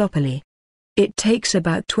or sloppily. It takes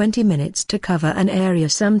about 20 minutes to cover an area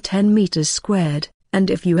some 10 meters squared,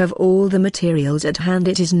 and if you have all the materials at hand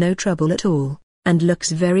it is no trouble at all, and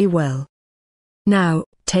looks very well. Now,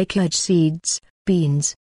 take hedge seeds,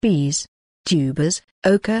 beans, peas, tubers,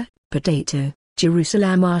 ochre, potato,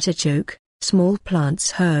 Jerusalem artichoke, small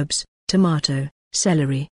plants, herbs, tomato,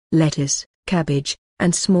 celery, lettuce, cabbage,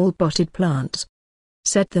 and small potted plants.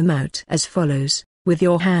 Set them out as follows. With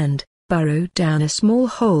your hand, burrow down a small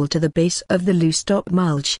hole to the base of the loose top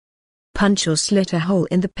mulch. Punch or slit a hole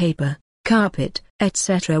in the paper, carpet,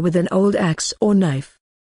 etc. with an old axe or knife.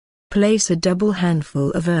 Place a double handful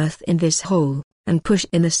of earth in this hole, and push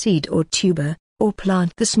in the seed or tuber, or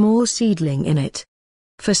plant the small seedling in it.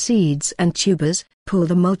 For seeds and tubers, pull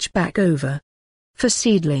the mulch back over. For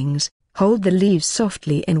seedlings, hold the leaves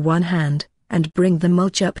softly in one hand, and bring the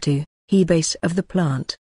mulch up to the base of the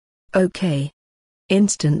plant. OK.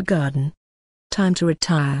 Instant garden. Time to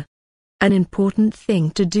retire. An important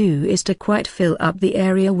thing to do is to quite fill up the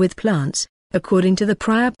area with plants, according to the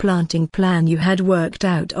prior planting plan you had worked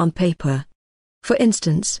out on paper. For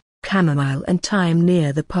instance, chamomile and thyme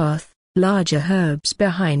near the path, larger herbs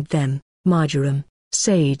behind them, marjoram,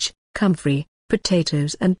 sage, comfrey,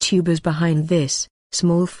 potatoes and tubers behind this,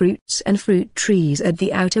 small fruits and fruit trees at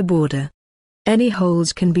the outer border. Any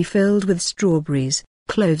holes can be filled with strawberries,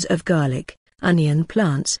 cloves of garlic, onion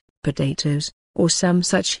plants, potatoes, or some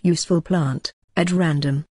such useful plant, at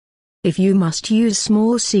random. If you must use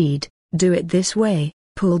small seed, do it this way: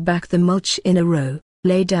 pull back the mulch in a row,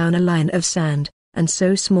 lay down a line of sand, and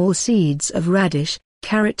sow small seeds of radish,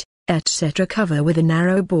 carrot, etc. Cover with a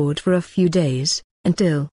narrow board for a few days,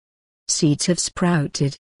 until seeds have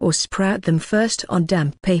sprouted, or sprout them first on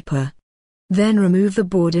damp paper. Then remove the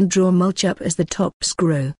board and draw mulch up as the tops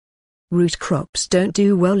grow. Root crops don't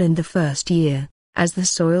do well in the first year, as the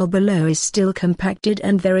soil below is still compacted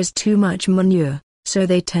and there is too much manure, so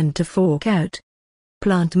they tend to fork out.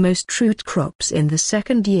 Plant most root crops in the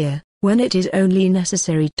second year, when it is only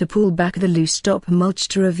necessary to pull back the loose top mulch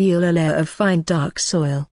to reveal a layer of fine dark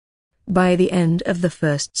soil. By the end of the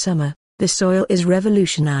first summer, the soil is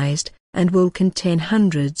revolutionized, and will contain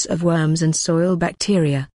hundreds of worms and soil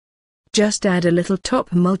bacteria. Just add a little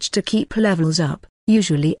top mulch to keep levels up,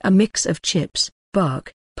 usually a mix of chips,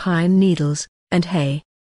 bark, pine needles, and hay.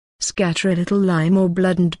 Scatter a little lime or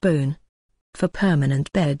blood and bone. For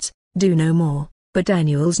permanent beds, do no more, but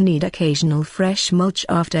annuals need occasional fresh mulch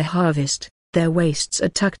after harvest. Their wastes are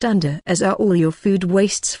tucked under, as are all your food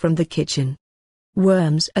wastes from the kitchen.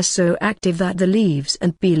 Worms are so active that the leaves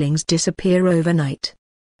and peelings disappear overnight.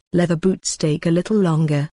 Leather boots take a little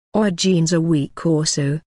longer, or jeans a week or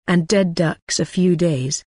so, and dead ducks a few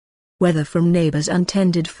days. Whether from neighbors'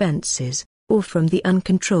 untended fences, or from the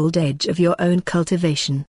uncontrolled edge of your own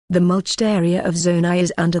cultivation, the mulched area of Zone I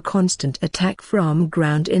is under constant attack from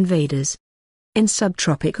ground invaders. In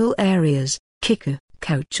subtropical areas, kiko,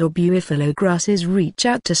 couch or buffalo grasses reach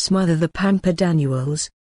out to smother the pampered annuals.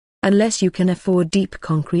 Unless you can afford deep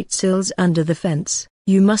concrete sills under the fence,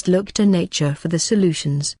 you must look to nature for the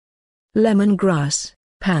solutions. Lemongrass,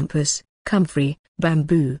 pampas, comfrey,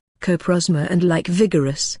 bamboo, coprosma and like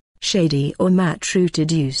vigorous, shady or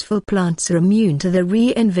mat-rooted useful plants are immune to the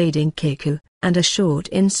re-invading kiko, and a short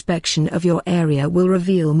inspection of your area will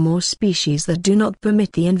reveal more species that do not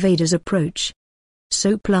permit the invaders' approach.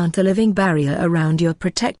 So plant a living barrier around your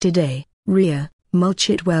protected area,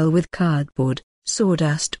 mulch it well with cardboard,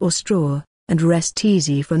 sawdust or straw, and rest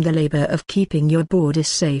easy from the labor of keeping your borders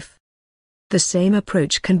safe. The same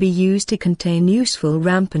approach can be used to contain useful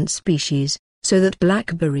rampant species, so that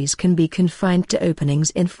blackberries can be confined to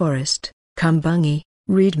openings in forest, kumbungi,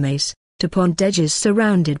 reed mace, to pond edges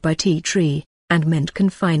surrounded by tea tree, and mint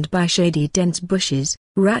confined by shady dense bushes,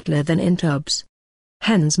 rattler than in tubs.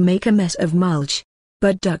 Hens make a mess of mulch,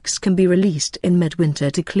 but ducks can be released in midwinter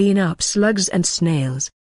to clean up slugs and snails.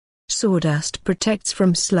 Sawdust protects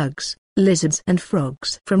from slugs, lizards and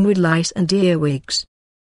frogs from woodlice and earwigs.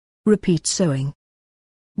 Repeat sowing.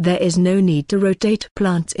 There is no need to rotate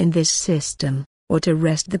plants in this system, or to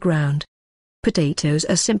rest the ground. Potatoes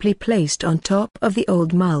are simply placed on top of the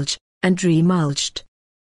old mulch, and re-mulched.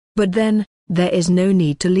 But then, there is no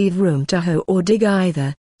need to leave room to hoe or dig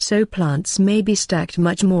either, so plants may be stacked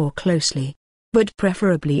much more closely, but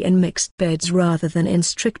preferably in mixed beds rather than in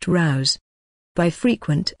strict rows. By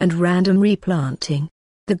frequent and random replanting,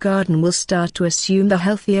 the garden will start to assume the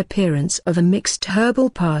healthy appearance of a mixed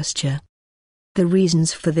herbal pasture. The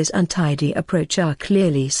reasons for this untidy approach are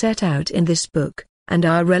clearly set out in this book, and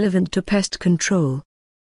are relevant to pest control.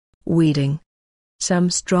 Weeding. Some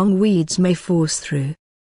strong weeds may force through.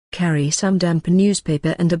 Carry some damp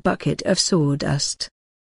newspaper and a bucket of sawdust.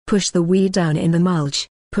 Push the weed down in the mulch,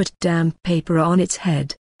 put damp paper on its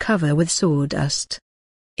head, cover with sawdust.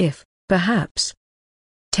 If, perhaps,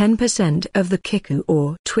 10% of the kiku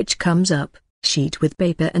or twitch comes up, sheet with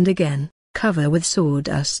paper and again, cover with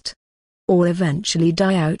sawdust. All eventually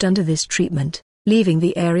die out under this treatment, leaving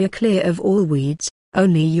the area clear of all weeds,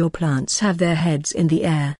 only your plants have their heads in the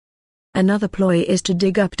air. Another ploy is to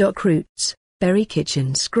dig up dock roots, bury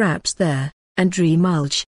kitchen scraps there, and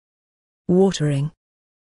re-mulch. Watering.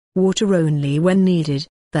 Water only when needed,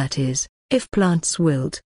 that is, if plants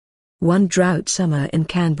wilt. One drought summer in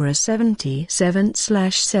Canberra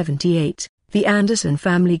 77/78, the Anderson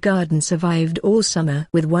family garden survived all summer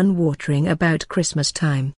with one watering about Christmas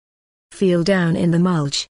time. Feel down in the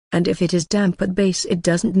mulch, and if it is damp at base it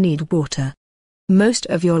doesn't need water. Most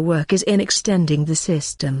of your work is in extending the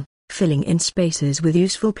system, filling in spaces with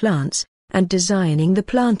useful plants, and designing the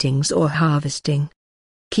plantings or harvesting.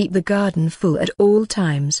 Keep the garden full at all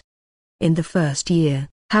times. In the first year,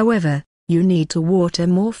 however, you need to water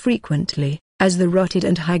more frequently, as the rotted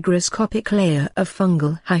and hygroscopic layer of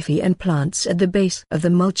fungal hyphae and plants at the base of the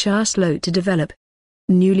mulch are slow to develop.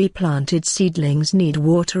 Newly planted seedlings need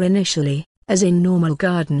water initially, as in normal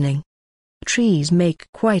gardening. Trees make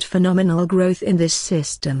quite phenomenal growth in this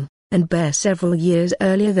system, and bear several years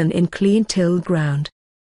earlier than in clean-tilled ground.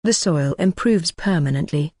 The soil improves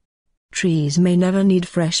permanently. Trees may never need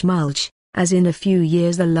fresh mulch, as in a few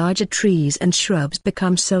years the larger trees and shrubs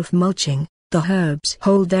become self-mulching, the herbs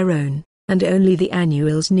hold their own, and only the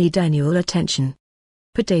annuals need annual attention.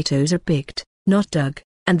 Potatoes are picked, not dug,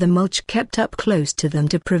 and the mulch kept up close to them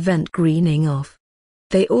to prevent greening off.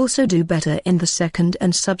 They also do better in the second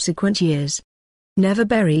and subsequent years. Never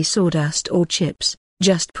bury sawdust or chips,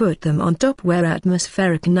 just put them on top where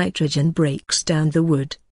atmospheric nitrogen breaks down the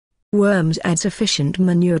wood. Worms add sufficient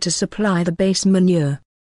manure to supply the base manure.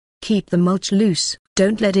 Keep the mulch loose,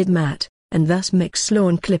 don't let it mat, and thus mix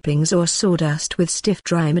lawn clippings or sawdust with stiff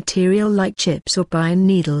dry material like chips or pine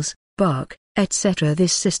needles, bark, etc.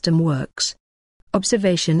 This system works.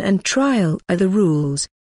 Observation and trial are the rules.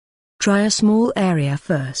 Try a small area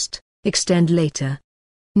first, extend later.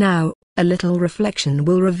 Now, a little reflection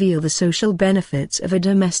will reveal the social benefits of a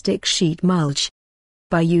domestic sheet mulch.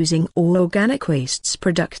 By using all organic wastes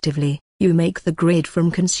productively, you make the grade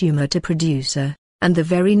from consumer to producer, and the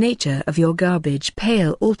very nature of your garbage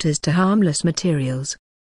pail alters to harmless materials.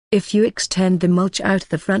 If you extend the mulch out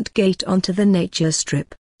the front gate onto the nature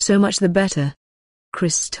strip, so much the better.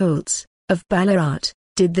 Chris Stoltz, of Ballarat,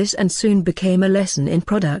 did this and soon became a lesson in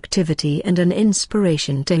productivity and an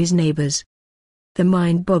inspiration to his neighbors. The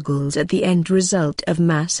mind boggles at the end result of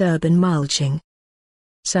mass urban mulching.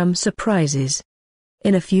 Some surprises.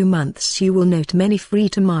 In a few months you will note many free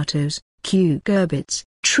tomatoes, cucurbits,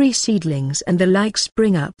 tree seedlings and the like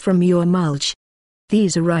spring up from your mulch.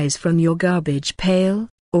 These arise from your garbage pail,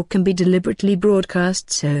 or can be deliberately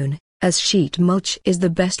broadcast sown, as sheet mulch is the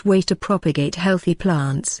best way to propagate healthy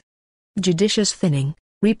plants. Judicious thinning,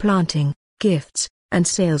 replanting, gifts, and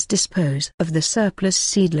sales dispose of the surplus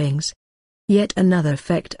seedlings. Yet another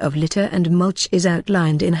effect of litter and mulch is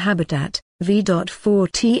outlined in Habitat,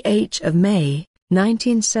 v.4th of May,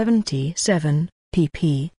 1977,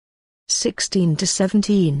 pp.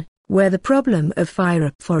 16-17, where the problem of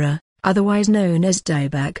phyrophora, otherwise known as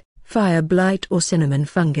dieback, fire blight or cinnamon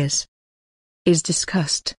fungus, is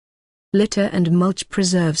discussed. Litter and mulch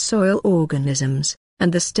preserve soil organisms,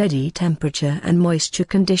 and the steady temperature and moisture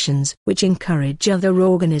conditions which encourage other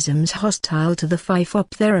organisms hostile to the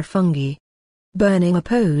Phytophthora fungi. Burning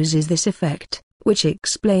opposes this effect, which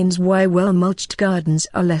explains why well-mulched gardens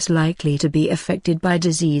are less likely to be affected by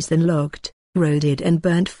disease than logged, roaded and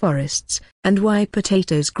burnt forests, and why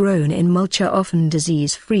potatoes grown in mulch are often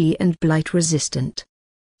disease-free and blight-resistant.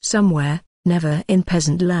 Somewhere, never in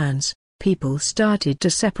peasant lands, people started to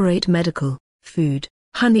separate medical, food,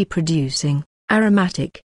 honey-producing,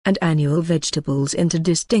 aromatic, and annual vegetables into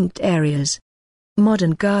distinct areas.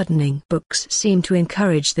 Modern gardening books seem to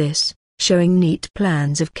encourage this, showing neat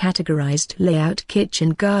plans of categorized layout: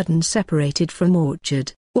 kitchen garden separated from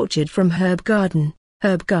orchard, orchard from herb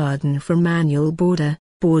garden from annual border,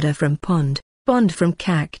 border from pond, pond from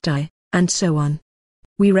cacti, and so on.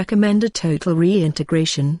 We recommend a total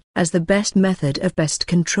reintegration as the best method of pest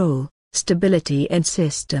control, stability in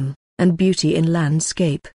system, and beauty in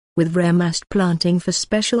landscape, with rare massed planting for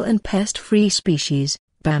special and pest-free species: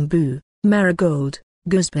 bamboo, marigold,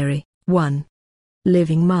 gooseberry. 1.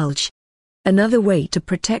 Living mulch. Another way to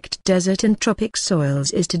protect desert and tropic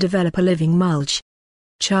soils is to develop a living mulch.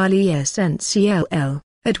 Charlie SNCLL,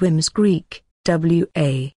 at Wims Creek,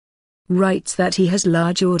 WA, writes that he has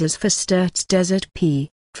large orders for Sturt's Desert Pea,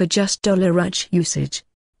 for just $1 usage.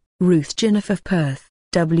 Ruth Jennifer of Perth,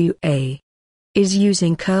 WA, is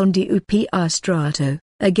using Kern DUPR strato,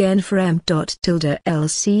 again for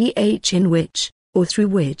M.LCH in which, or through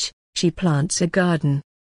which, she plants a garden.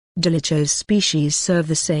 Dolichos species serve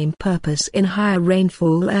the same purpose in higher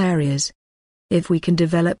rainfall areas. If we can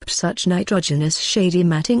develop such nitrogenous shady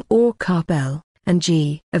matting or carpel, and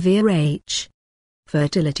G. Avera H.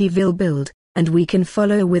 fertility will build, and we can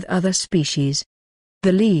follow with other species.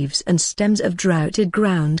 The leaves and stems of droughted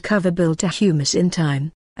ground cover build a humus in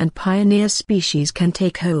time, and pioneer species can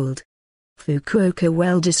take hold. Fukuoka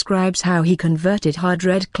well describes how he converted hard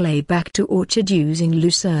red clay back to orchard using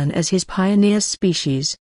lucerne as his pioneer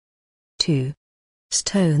species. 2.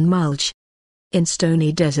 Stone mulch. In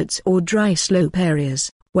stony deserts or dry slope areas,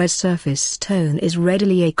 where surface stone is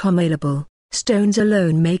readily accumulable, stones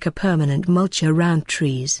alone make a permanent mulch around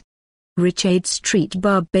trees. Richard Street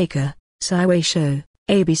Bob Baker, Siway Show,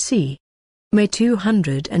 ABC. May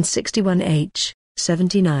 261 H.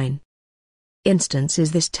 79.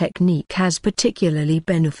 Instances this technique has particularly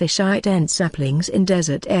beneficent in saplings in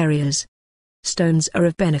desert areas. Stones are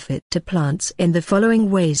of benefit to plants in the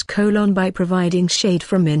following ways: by providing shade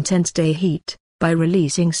from intense day heat, by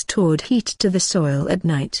releasing stored heat to the soil at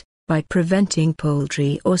night, by preventing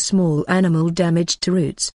poultry or small animal damage to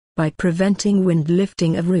roots, by preventing wind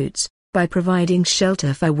lifting of roots, by providing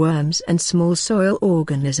shelter for worms and small soil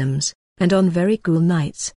organisms, and on very cool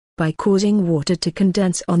nights, by causing water to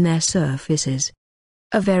condense on their surfaces.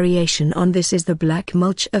 A variation on this is the black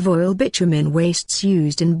mulch of oil bitumen wastes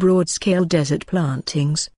used in broad-scale desert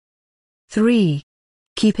plantings. 3.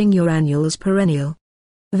 Keeping your annuals perennial.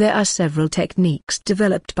 There are several techniques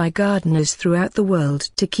developed by gardeners throughout the world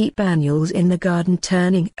to keep annuals in the garden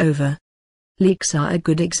turning over. Leeks are a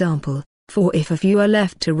good example, for if a few are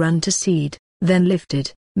left to run to seed, then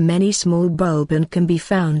lifted, many small bulbs can be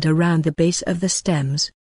found around the base of the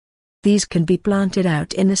stems. These can be planted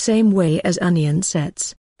out in the same way as onion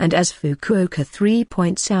sets, and as Fukuoka 3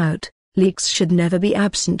 points out, leeks should never be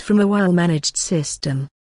absent from a well-managed system.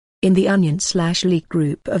 In the onion/leek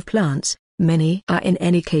group of plants, many are in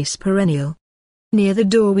any case perennial. Near the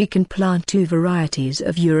door we can plant 2 varieties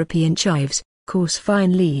of European chives, coarse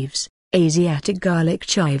fine leaves, Asiatic garlic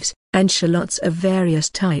chives, and shallots of various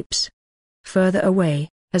types. Further away,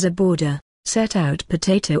 as a border, set out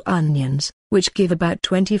potato onions, which give about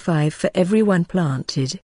 25 for every one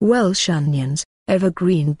planted, Welsh onions,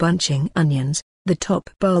 evergreen bunching onions, the top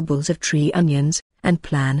bulbs of tree onions, and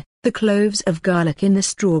plan, the cloves of garlic in the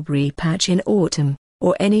strawberry patch in autumn,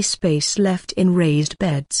 or any space left in raised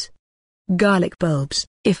beds. Garlic bulbs,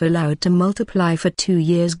 if allowed to multiply for 2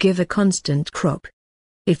 years, give a constant crop.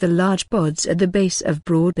 If the large pods at the base of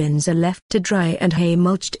broad bins are left to dry and hay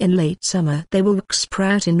mulched in late summer, they will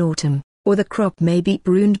sprout in autumn, or the crop may be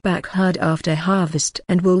pruned back hard after harvest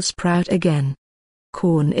and will sprout again.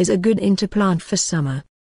 Corn is a good interplant for summer.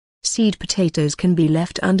 Seed potatoes can be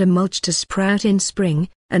left under mulch to sprout in spring,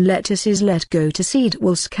 and lettuces let go to seed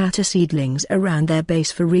will scatter seedlings around their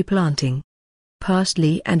base for replanting.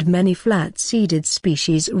 Parsley and many flat-seeded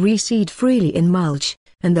species reseed freely in mulch,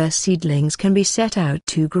 and their seedlings can be set out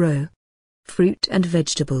to grow. Fruit and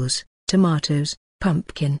vegetables, tomatoes,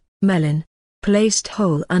 pumpkin, melon, placed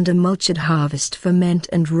whole under mulch at harvest ferment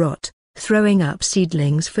and rot, throwing up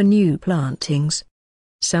seedlings for new plantings.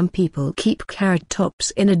 Some people keep carrot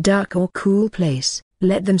tops in a dark or cool place,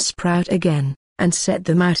 let them sprout again, and set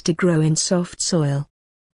them out to grow in soft soil.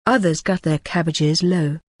 Others cut their cabbages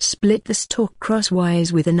low, split the stalk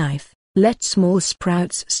crosswise with a knife, let small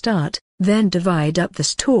sprouts start, then divide up the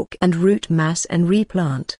stalk and root mass and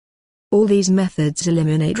replant. All these methods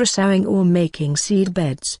eliminate resowing or making seed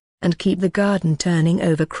beds, and keep the garden turning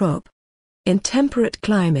over crop. In temperate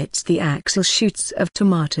climates, the axil shoots of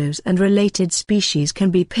tomatoes and related species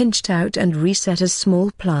can be pinched out and reset as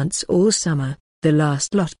small plants all summer. the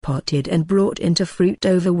last lot potted and brought into fruit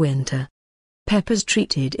over winter. Peppers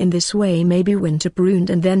treated in this way may be winter pruned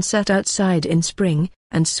and then set outside in spring,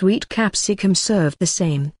 and sweet capsicum served the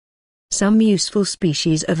same. Some useful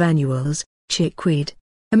species of annuals, chickweed,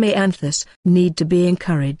 Amaranthus, need to be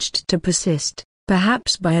encouraged to persist,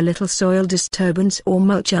 perhaps by a little soil disturbance or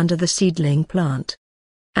mulch under the seedling plant.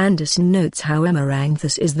 Anderson notes how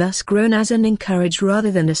Amaranthus is thus grown as an encouraged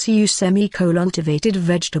rather than a semi-cultivated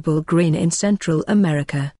vegetable green in Central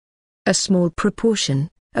America. A small proportion,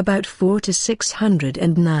 about 4 to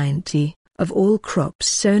 690, of all crops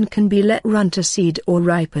sown can be let run to seed or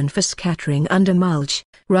ripen for scattering under mulch,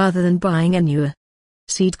 rather than buying a newer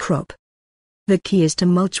seed crop. The key is to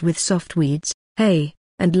mulch with soft weeds, hay,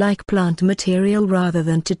 and like plant material rather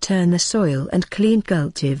than to turn the soil and clean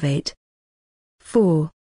cultivate. 4.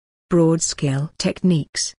 Broad-scale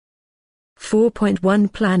techniques.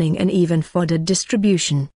 4.1 Planning and even fodder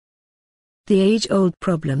distribution. The age-old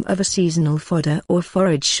problem of a seasonal fodder or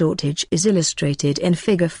forage shortage is illustrated in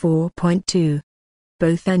Figure 4.2.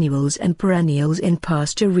 Both annuals and perennials in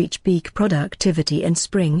pasture reach peak productivity in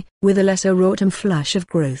spring, with a lesser autumn flush of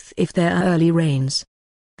growth if there are early rains.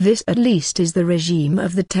 This at least is the regime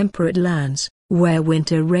of the temperate lands, where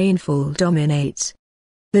winter rainfall dominates.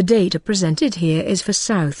 The data presented here is for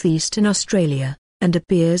southeastern Australia, and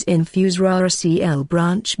appears in Fusrara CL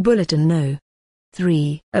Branch Bulletin No.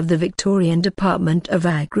 3 of the Victorian Department of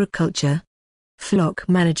Agriculture. Flock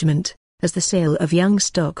management, as the sale of young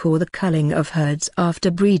stock or the culling of herds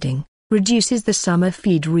after breeding, reduces the summer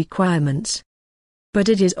feed requirements. But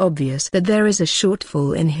it is obvious that there is a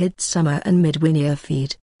shortfall in mid-summer and midwinter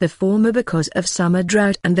feed, the former because of summer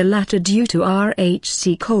drought and the latter due to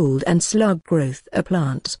RHC cold and slug growth of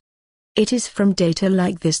plants. It is from data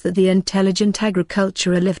like this that the intelligent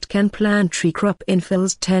agriculturalist can plan tree crop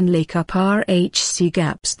infills 10 lake up RHC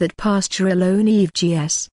gaps that pasture alone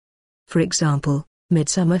EVGS. For example,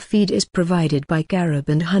 midsummer feed is provided by carob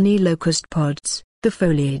and honey locust pods, the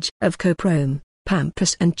foliage of coprome,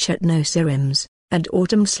 pampas and chetnocerems, and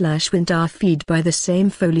autumn/winter feed by the same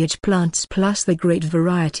foliage plants plus the great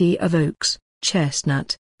variety of oaks,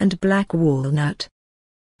 chestnut, and black walnut.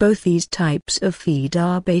 Both these types of feed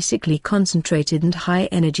are basically concentrated and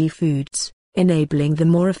high-energy foods, enabling the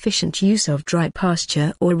more efficient use of dry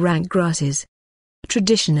pasture or rank grasses.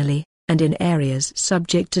 Traditionally, and in areas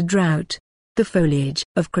subject to drought, the foliage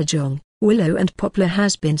of krajong, willow and poplar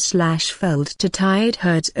has been felled to tide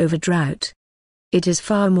herds over drought. It is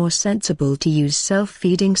far more sensible to use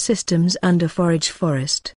self-feeding systems under forage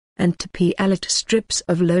forest, and to pellet strips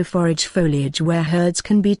of low forage foliage where herds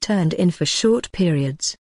can be turned in for short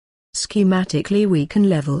periods. Schematically we can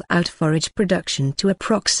level out forage production to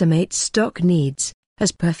approximate stock needs,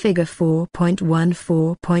 as per Figure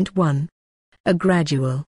 4.14.1. A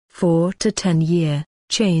gradual, 4 to 10 year,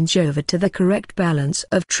 changeover to the correct balance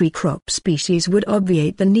of tree crop species would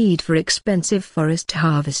obviate the need for expensive forest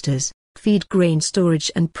harvesters, feed grain storage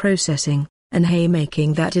and processing, and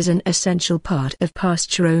haymaking that is an essential part of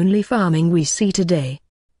pasture-only farming we see today.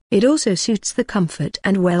 It also suits the comfort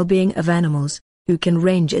and well-being of animals, who can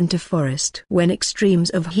range into forest when extremes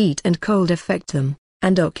of heat and cold affect them,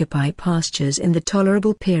 and occupy pastures in the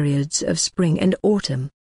tolerable periods of spring and autumn.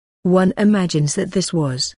 One imagines that this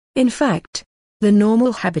was, in fact, the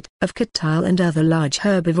normal habit of cattle and other large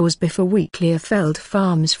herbivores before we clear-felled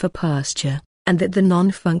farms for pasture, and that the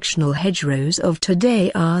non-functional hedgerows of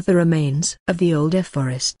today are the remains of the older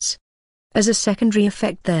forests. As a secondary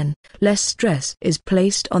effect then, less stress is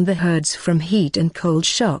placed on the herds from heat and cold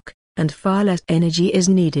shock, and far less energy is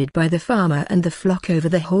needed by the farmer and the flock over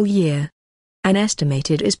the whole year. An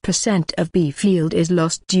estimated % of beef yield is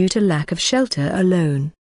lost due to lack of shelter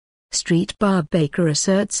alone. Street Bar Baker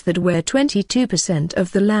asserts that where 22%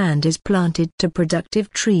 of the land is planted to productive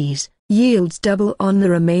trees, yields double on the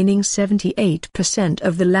remaining 78%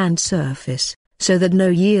 of the land surface, so that no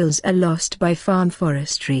yields are lost by farm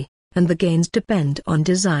forestry, and the gains depend on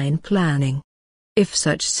design planning. If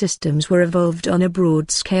such systems were evolved on a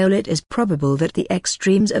broad scale, it is probable that the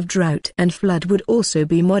extremes of drought and flood would also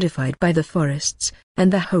be modified by the forests,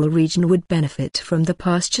 and the whole region would benefit from the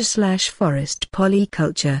pasture/forest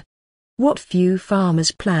polyculture. What few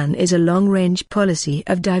farmers plan is a long-range policy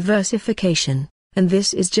of diversification, and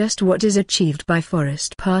this is just what is achieved by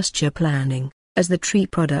forest pasture planning, as the tree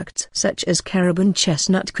products such as carob and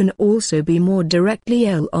chestnut can also be more directly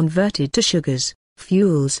converted to sugars,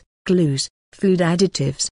 fuels, glues, food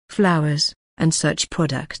additives, flours, and such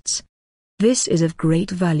products. This is of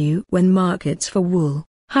great value when markets for wool,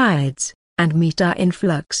 hides, and meat are in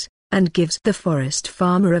flux, and gives the forest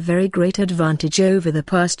farmer a very great advantage over the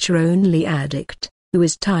pasture-only addict. who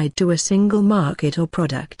is tied to a single market or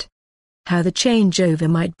product. How the changeover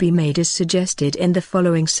might be made is suggested in the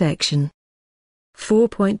following section.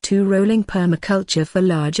 4.2 Rolling permaculture for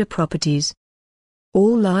larger properties.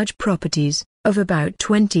 All large properties, of about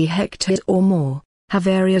 20 hectares or more, have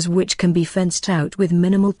areas which can be fenced out with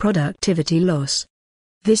minimal productivity loss.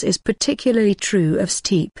 This is particularly true of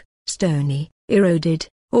steep, stony, eroded,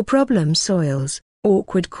 or problem soils,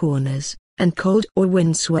 awkward corners, and cold or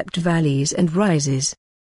windswept valleys and rises.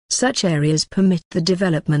 Such areas permit the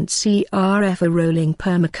development of a rolling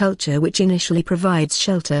permaculture which initially provides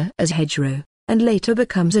shelter as hedgerow, and later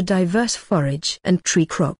becomes a diverse forage and tree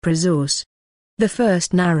crop resource. The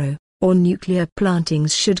first narrow, or nuclear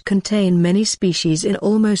plantings should contain many species in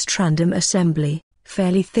almost random assembly,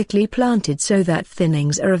 fairly thickly planted so that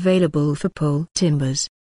thinnings are available for pole timbers.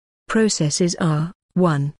 Processes are: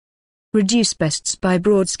 1. Reduce pests by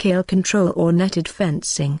broad-scale control or netted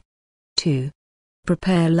fencing. 2.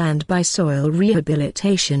 Prepare land by soil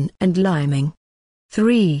rehabilitation and liming.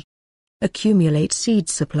 3. Accumulate seed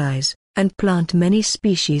supplies, and plant many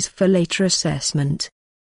species for later assessment.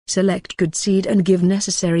 Select good seed and give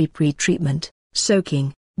necessary pre-treatment,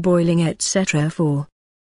 soaking, boiling etc. 4.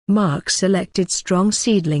 Mark selected strong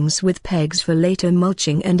seedlings with pegs for later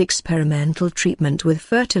mulching and experimental treatment with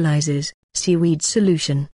fertilizers, seaweed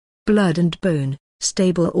solution, blood and bone,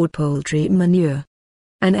 stable or poultry manure.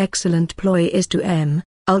 An excellent ploy is to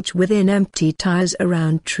mulch within empty tires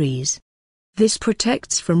around trees. This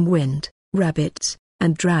protects from wind, rabbits,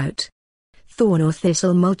 and drought. Thorn or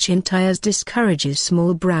thistle mulch in tires discourages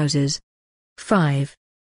small browsers. 5.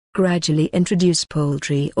 Gradually introduce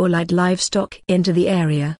poultry or light livestock into the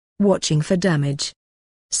area, watching for damage.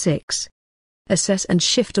 6. Assess and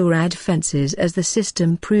shift or add fences as the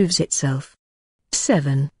system proves itself.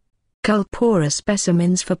 7. Cull poorer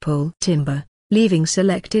specimens for pole timber, leaving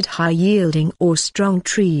selected high-yielding or strong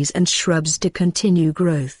trees and shrubs to continue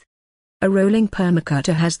growth. A rolling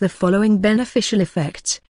permaculture has the following beneficial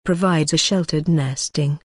effects: provides a sheltered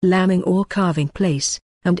nesting, lambing or calving place,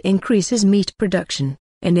 and increases meat production,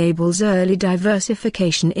 enables early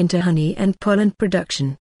diversification into honey and pollen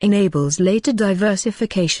production, enables later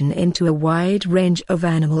diversification into a wide range of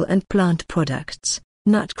animal and plant products,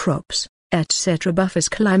 nut crops, etc. Buffers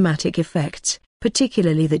climatic effects,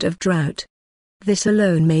 particularly that of drought. This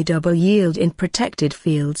alone may double yield in protected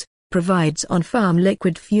fields, provides on-farm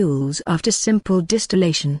liquid fuels after simple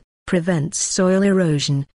distillation, prevents soil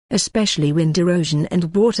erosion, especially wind erosion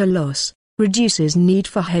and water loss, reduces need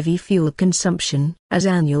for heavy fuel consumption as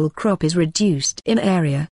annual crop is reduced in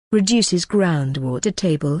area, reduces groundwater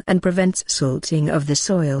table and prevents salting of the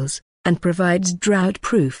soils, and provides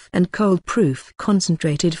drought-proof and cold-proof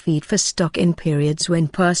concentrated feed for stock in periods when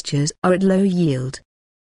pastures are at low yield.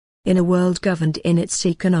 In a world governed in its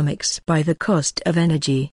economics by the cost of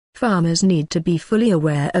energy, farmers need to be fully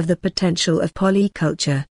aware of the potential of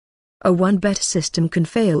polyculture. A one-better system can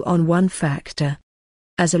fail on one factor.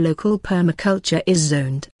 As a local permaculture is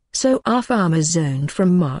zoned, so are farmers zoned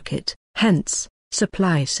from market, hence,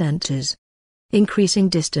 supply centers. Increasing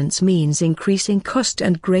distance means increasing cost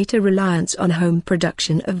and greater reliance on home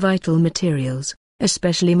production of vital materials,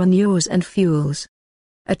 especially manures and fuels.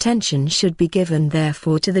 Attention should be given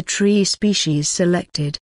therefore to the tree species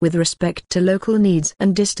selected, with respect to local needs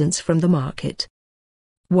and distance from the market.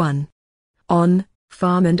 1.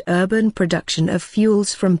 On-farm and urban production of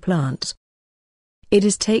fuels from plants. It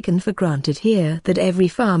is taken for granted here that every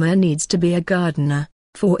farmer needs to be a gardener,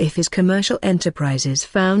 for if his commercial enterprises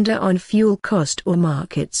founder on fuel cost or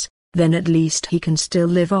markets, then at least he can still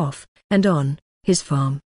live off, and on, his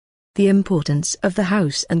farm. The importance of the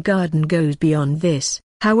house and garden goes beyond this,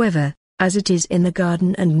 however, as it is in the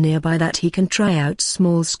garden and nearby that he can try out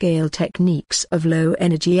small-scale techniques of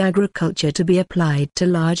low-energy agriculture to be applied to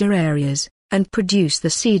larger areas, and produce the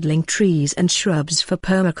seedling trees and shrubs for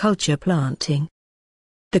permaculture planting.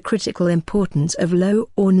 The critical importance of low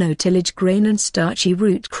or no-tillage grain and starchy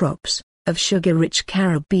root crops, of sugar-rich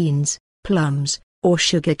carob beans, plums, or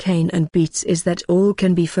sugar cane and beets is that all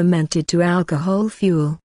can be fermented to alcohol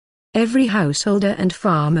fuel. Every householder and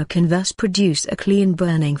farmer can thus produce a clean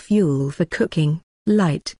burning fuel for cooking,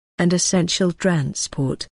 light, and essential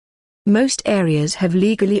transport. Most areas have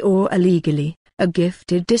legally or illegally a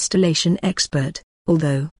gifted distillation expert,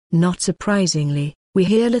 although, not surprisingly, we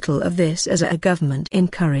hear little of this as a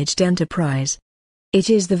government-encouraged enterprise. It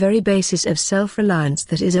is the very basis of self-reliance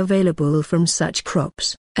that is available from such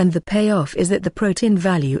crops, and the payoff is that the protein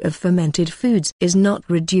value of fermented foods is not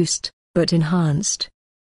reduced, but enhanced.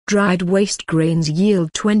 Dried waste grains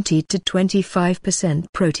yield 20 to 25%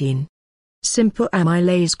 protein. Simple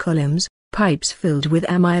amylase columns, Pipes filled with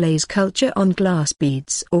amylase culture on glass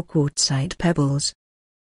beads or quartzite pebbles.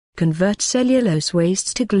 Convert cellulose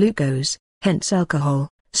wastes to glucose, hence alcohol,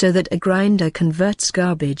 so that a grinder converts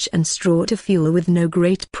garbage and straw to fuel with no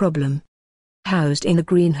great problem. Housed in a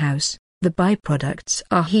greenhouse, the byproducts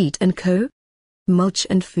are heat and mulch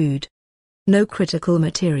and food. No critical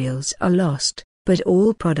materials are lost, but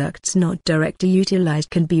all products not directly utilized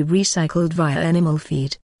can be recycled via animal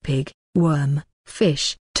feed, pig, worm,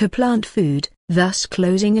 fish, to plant food, thus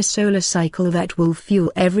closing a solar cycle that will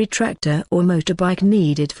fuel every tractor or motorbike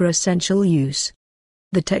needed for essential use.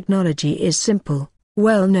 The technology is simple,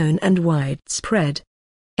 well-known and widespread.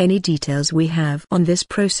 Any details we have on this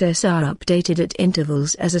process are updated at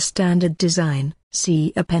intervals as a standard design,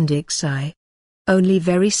 see Appendix I. Only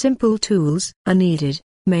very simple tools are needed,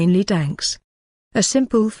 mainly tanks. A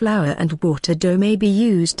simple flour and water dough may be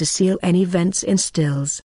used to seal any vents in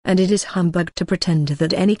stills, and it is humbug to pretend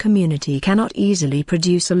that any community cannot easily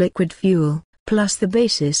produce a liquid fuel, plus the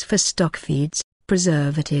basis for stock feeds,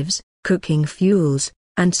 preservatives, cooking fuels,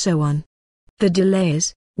 and so on. The delay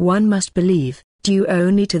is, one must believe, due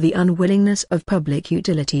only to the unwillingness of public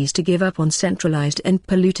utilities to give up on centralized and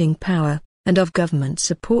polluting power, and of government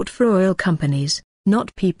support for oil companies,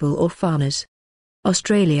 not people or farmers.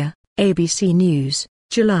 Australia, ABC News,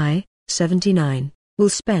 July, 79, will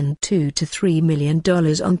spend $2 to $3 million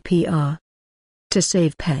on PR to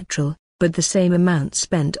save petrol, but the same amount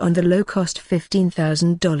spent on the low-cost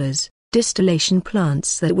 $15,000 distillation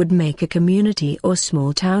plants that would make a community or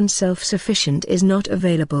small town self-sufficient is not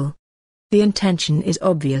available. The intention is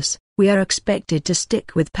obvious: we are expected to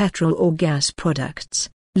stick with petrol or gas products,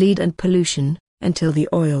 lead and pollution, until the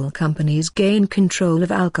oil companies gain control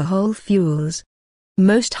of alcohol fuels.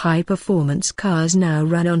 Most high-performance cars now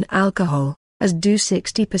run on alcohol, as do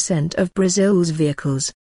 60% of Brazil's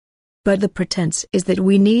vehicles. But the pretense is that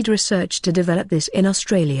we need research to develop this in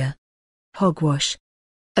Australia. Hogwash.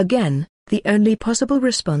 Again, the only possible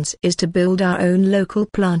response is to build our own local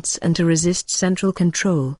plants and to resist central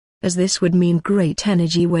control, as this would mean great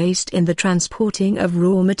energy waste in the transporting of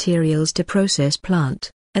raw materials to process plant,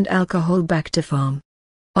 and alcohol back to farm.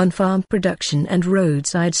 On-farm production and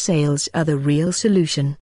roadside sales are the real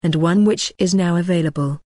solution, and one which is now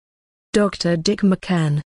available. Dr. Dick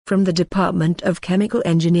McCann, from the Department of Chemical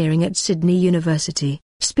Engineering at Sydney University,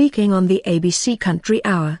 speaking on the ABC Country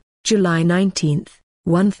Hour, July 19,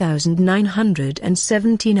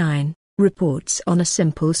 1979, reports on a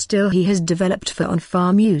simple still he has developed for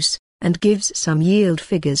on-farm use, and gives some yield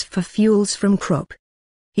figures for fuels from crop.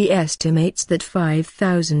 He estimates that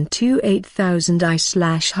 5,000 to 8,000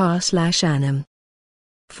 I/ha/annum.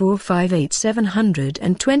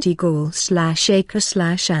 458,720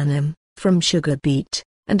 gall/acre/annum, from sugar beet,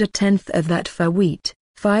 and a tenth of that for wheat,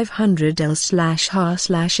 500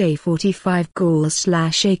 L/ha/A45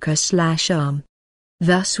 gall/acre/arm.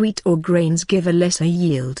 Thus wheat or grains give a lesser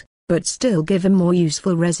yield, but still give a more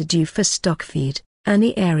useful residue for stock feed.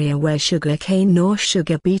 Any area where sugar cane or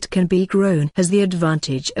sugar beet can be grown has the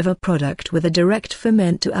advantage of a product with a direct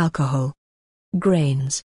ferment to alcohol.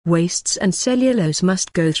 Grains, wastes and cellulose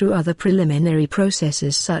must go through other preliminary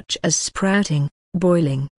processes such as sprouting,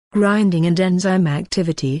 boiling, grinding and enzyme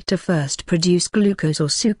activity to first produce glucose or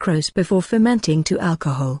sucrose before fermenting to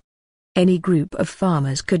alcohol. Any group of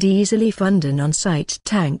farmers could easily fund an on-site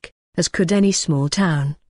tank, as could any small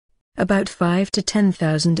town. About 5 to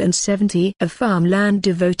 10,070 of farmland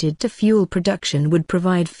devoted to fuel production would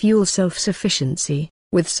provide fuel self-sufficiency,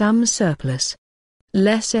 with some surplus.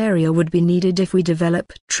 Less area would be needed if we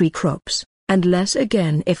develop tree crops, and less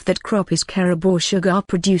again if that crop is carob or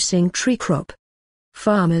sugar-producing tree crop.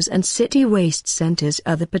 Farmers and city waste centers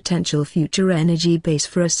are the potential future energy base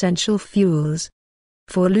for essential fuels.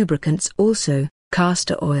 For lubricants also,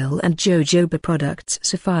 castor oil and jojoba products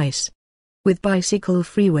suffice. With bicycle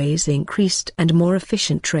freeways increased and more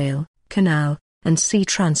efficient trail, canal, and sea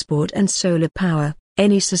transport and solar power,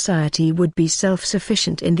 any society would be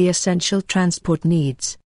self-sufficient in the essential transport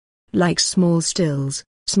needs. Like small stills,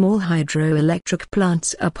 small hydroelectric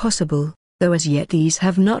plants are possible, though as yet these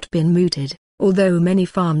have not been mooted, although many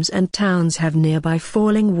farms and towns have nearby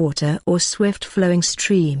falling water or swift-flowing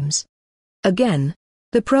streams. Again,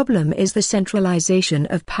 the problem is the centralization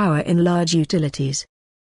of power in large utilities.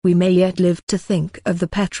 We may yet live to think of the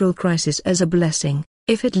petrol crisis as a blessing,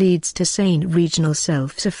 if it leads to sane regional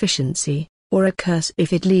self-sufficiency, or a curse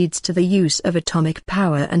if it leads to the use of atomic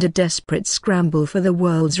power and a desperate scramble for the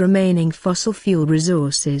world's remaining fossil fuel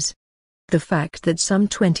resources. The fact that some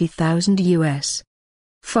 20,000 U.S.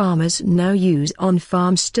 farmers now use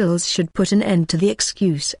on-farm stills should put an end to the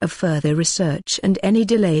excuse of further research and any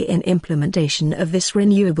delay in implementation of this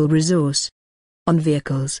renewable resource. On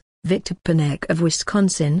vehicles, Victor Panek of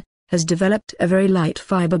Wisconsin has developed a very light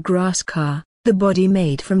fiber grass car, the body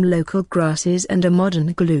made from local grasses and a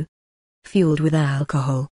modern glue. Fueled with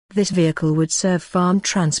alcohol, this vehicle would serve farm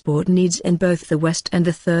transport needs in both the West and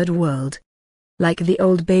the Third World. Like the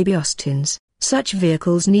old baby Austins, such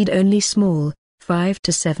vehicles need only small, 5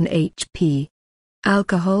 to 7 HP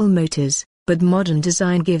alcohol motors, but modern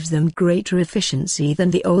design gives them greater efficiency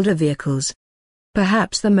than the older vehicles.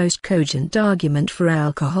 Perhaps the most cogent argument for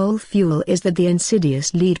alcohol fuel is that the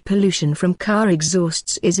insidious lead pollution from car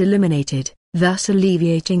exhausts is eliminated, thus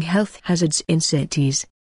alleviating health hazards in cities.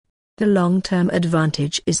 The long-term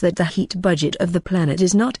advantage is that the heat budget of the planet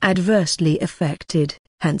is not adversely affected,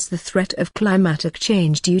 hence the threat of climatic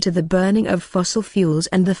change due to the burning of fossil fuels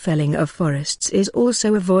and the felling of forests is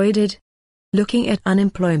also avoided. Looking at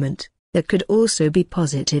unemployment, there could also be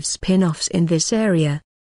positive spin-offs in this area.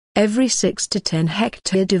 Every 6 to 10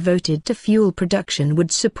 hectare devoted to fuel production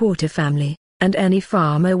would support a family, and any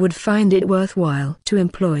farmer would find it worthwhile to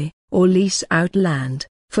employ, or lease out land,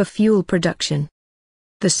 for fuel production.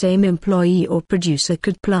 The same employee or producer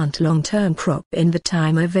could plant long-term crop in the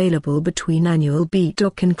time available between annual beet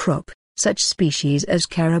or corn crop. Such species as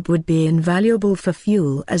carob would be invaluable for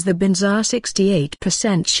fuel as the beans are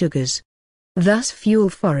 68% sugars. Thus fuel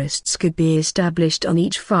forests could be established on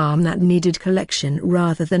each farm that needed collection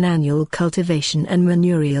rather than annual cultivation and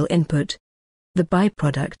manurial input. The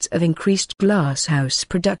byproducts of increased glasshouse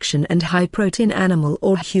production and high-protein animal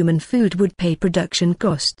or human food would pay production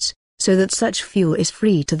costs, so that such fuel is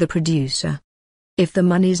free to the producer. If the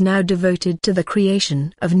monies now devoted to the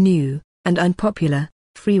creation of new, and unpopular,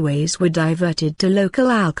 freeways were diverted to local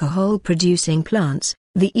alcohol-producing plants,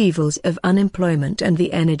 the evils of unemployment and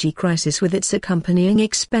the energy crisis with its accompanying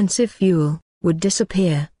expensive fuel would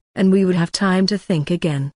disappear, and we would have time to think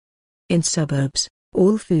again. In suburbs,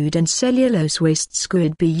 all food and cellulose wastes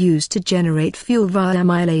could be used to generate fuel via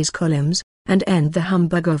amylase columns, and end the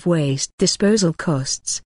humbug of waste disposal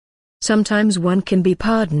costs. Sometimes one can be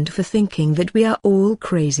pardoned for thinking that we are all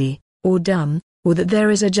crazy, or dumb, or that there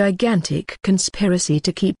is a gigantic conspiracy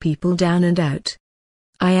to keep people down and out.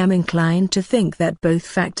 I am inclined to think that both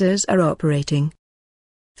factors are operating.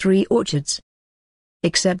 3. Orchards.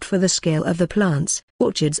 Except for the scale of the plants,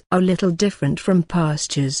 orchards are little different from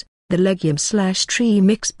pastures. The legume/tree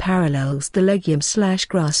mix parallels the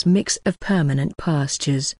legume/grass mix of permanent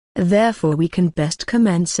pastures. Therefore we can best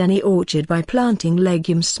commence any orchard by planting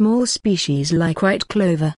legume small species like white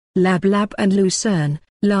clover, lablab and lucerne,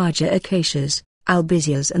 larger acacias,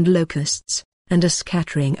 albizzias and locusts, and a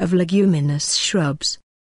scattering of leguminous shrubs.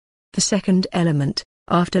 The second element,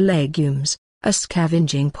 after legumes, are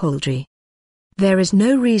scavenging poultry. There is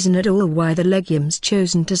no reason at all why the legumes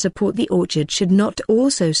chosen to support the orchard should not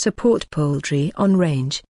also support poultry on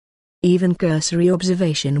range. Even cursory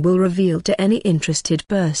observation will reveal to any interested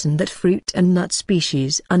person that fruit and nut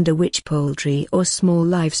species under which poultry or small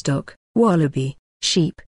livestock, wallaby,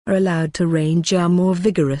 sheep, are allowed to range are more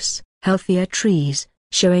vigorous, healthier trees,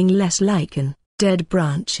 showing less lichen, dead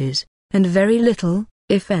branches, and very little,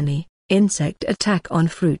 if any, insect attack on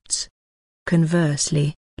fruits.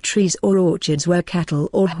 Conversely, trees or orchards where cattle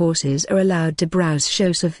or horses are allowed to browse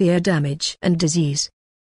show severe damage and disease.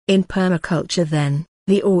 In permaculture then,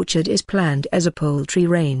 the orchard is planned as a poultry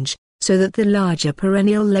range, so that the larger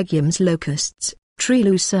perennial legumes locusts, tree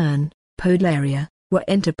lucerne, podlaria, were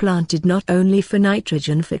interplanted not only for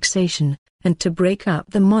nitrogen fixation, and to break up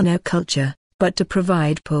the monoculture, but to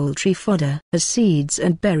provide poultry fodder as seeds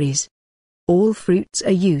and berries. All fruits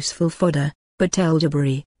are useful fodder, but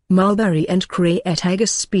elderberry, mulberry and Craeatagus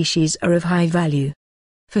species are of high value.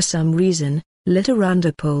 For some reason, litter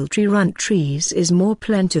under poultry runt trees is more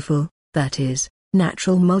plentiful, that is,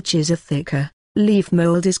 natural mulches are thicker, leaf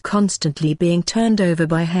mold is constantly being turned over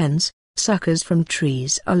by hens, suckers from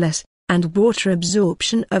trees are less, and water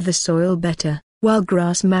absorption of the soil better, while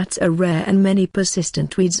grass mats are rare and many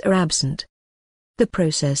persistent weeds are absent. The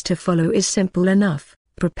process to follow is simple enough.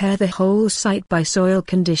 Prepare the whole site by soil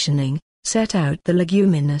conditioning, set out the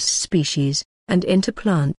leguminous species, and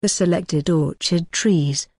interplant the selected orchard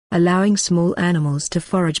trees, allowing small animals to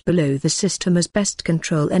forage below the system as pest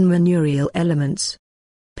control and manurial elements.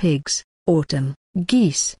 Pigs, autumn,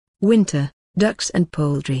 geese, winter, ducks and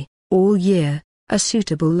poultry, all year, are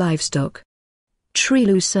suitable livestock. Tree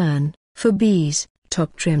lucerne, for bees,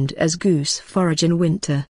 top trimmed as goose forage in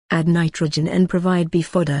winter, add nitrogen and provide bee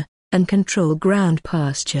fodder, and control ground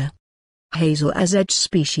pasture. Hazel as edge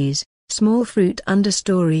species, small fruit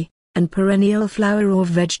understory, and perennial flower or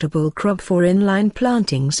vegetable crop for inline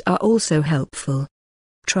plantings are also helpful.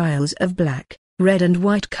 Trials of black, red and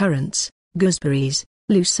white currants, gooseberries,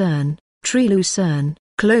 lucerne, tree lucerne,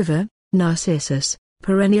 clover, narcissus,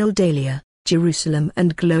 perennial dahlia, Jerusalem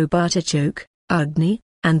and globe artichoke, agni,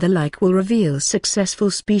 and the like will reveal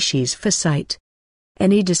successful species for sight.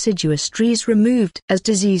 Any deciduous trees removed as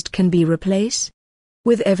diseased can be replaced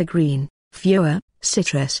with evergreen, fir,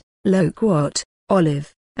 citrus, loquat,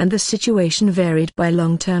 olive, and the situation varied by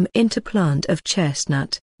long-term interplant of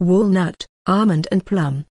chestnut, walnut, almond and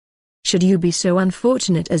plum. Should you be so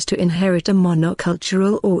unfortunate as to inherit a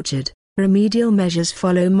monocultural orchard, remedial measures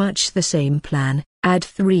follow much the same plan. Add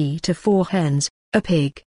 3 to 4 hens, a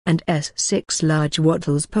pig, and 6 large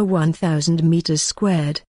wattles per 1,000 meters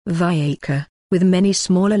squared, acre, with many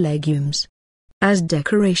smaller legumes. As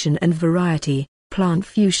decoration and variety, plant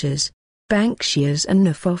fuchsias, banksias and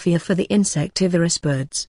nephophia for the insectivorous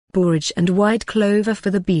birds, borage and white clover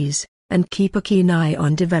for the bees, and keep a keen eye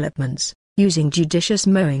on developments, using judicious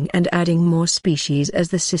mowing and adding more species as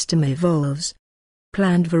the system evolves.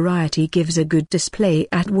 Plant variety gives a good display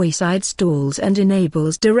at wayside stalls and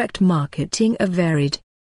enables direct marketing of varied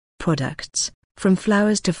products, from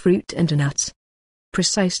flowers to fruit and nuts.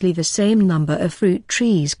 Precisely the same number of fruit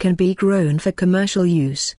trees can be grown for commercial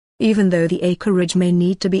use, even though the acreage may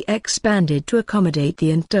need to be expanded to accommodate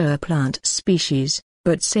the entire plant species,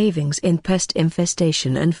 but savings in pest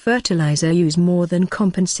infestation and fertilizer use more than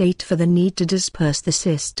compensate for the need to disperse the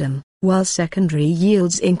system, while secondary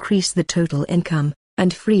yields increase the total income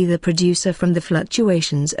and free the producer from the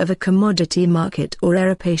fluctuations of a commodity market or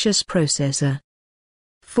aeropacious processor.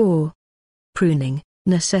 4. Pruning,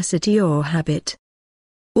 necessity or habit.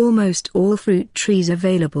 Almost all fruit trees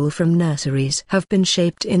available from nurseries have been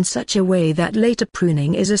shaped in such a way that later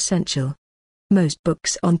pruning is essential. Most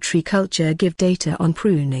books on tree culture give data on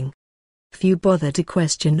pruning. Few bother to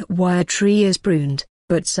question why a tree is pruned,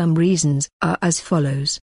 but some reasons are as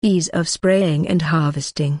follows: ease of spraying and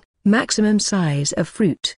harvesting, maximum size of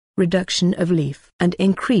fruit, reduction of leaf and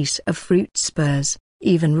increase of fruit spurs,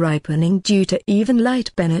 even ripening due to even light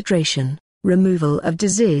penetration, removal of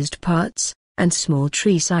diseased parts, and small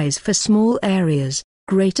tree size for small areas,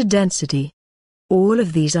 greater density. All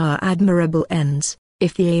of these are admirable ends,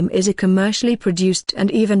 if the aim is a commercially produced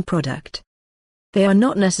and even product. They are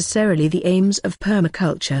not necessarily the aims of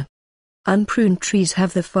permaculture. Unpruned trees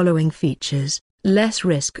have the following features: less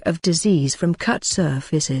risk of disease from cut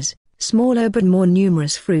surfaces, smaller but more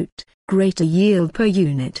numerous fruit, greater yield per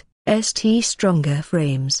unit, stronger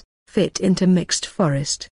frames, fit into mixed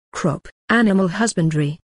forest, crop, animal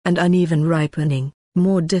husbandry, and uneven ripening,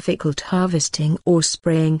 more difficult harvesting or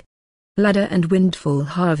spraying, ladder and windfall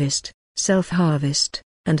harvest, self-harvest,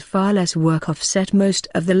 and far less work offset most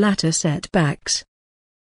of the latter setbacks.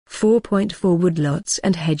 4.4 Woodlots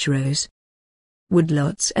and hedgerows.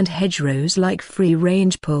 Woodlots and hedgerows, like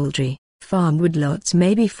free-range poultry, farm woodlots,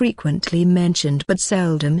 may be frequently mentioned but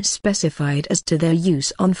seldom specified as to their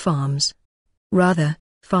use on farms. Rather,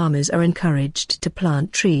 farmers are encouraged to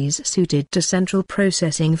plant trees suited to central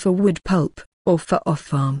processing for wood pulp, or for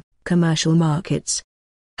off-farm, commercial markets.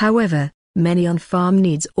 However, many on-farm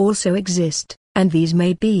needs also exist, and these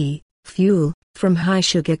may be fuel, from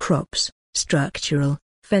high-sugar crops, structural,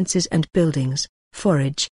 fences and buildings,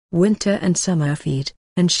 forage, winter and summer feed,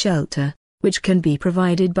 and shelter, which can be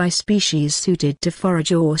provided by species suited to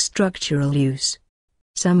forage or structural use.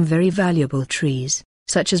 Some very valuable trees,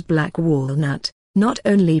 such as black walnut, not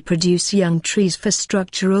only produce young trees for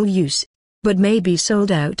structural use, but may be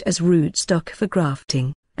sold out as rootstock for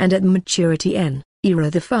grafting, and at maturity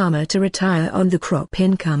the farmer to retire on the crop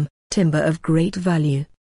income, timber of great value.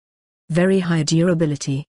 Very high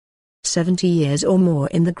durability. 70 years or more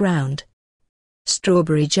in the ground.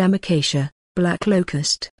 Strawberry gem acacia, black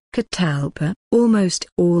locust, catalpa, almost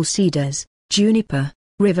all cedars, juniper,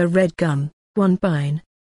 river red gum, one pine.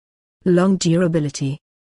 Long durability.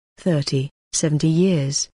 30-70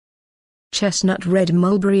 years. Chestnut red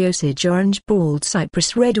mulberry, osage orange bald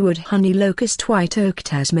cypress redwood honey locust white oak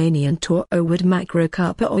Tasmanian torwood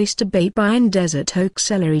macrocarpa oyster bay pine desert oak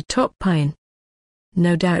celery top pine.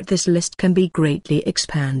 No doubt this list can be greatly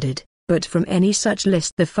expanded, but from any such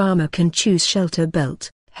list the farmer can choose shelter belt,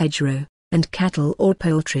 hedgerow, and cattle or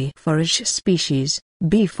poultry forage species,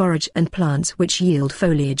 bee forage and plants which yield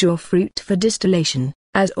foliage or fruit for distillation,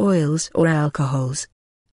 as oils or alcohols.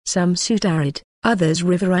 Some suit arid, others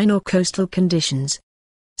riverine or coastal conditions.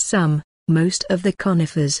 Most of the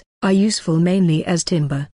conifers, are useful mainly as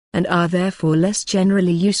timber, and are therefore less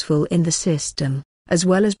generally useful in the system, as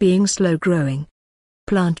well as being slow-growing.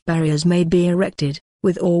 Plant barriers may be erected,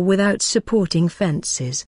 with or without supporting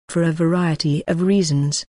fences, for a variety of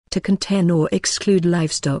reasons, to contain or exclude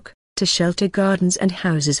livestock, to shelter gardens and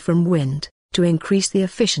houses from wind, to increase the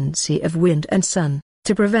efficiency of wind and sun,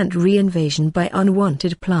 to prevent reinvasion by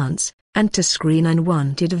unwanted plants, and to screen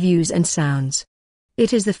unwanted views and sounds.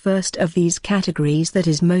 It is the first of these categories that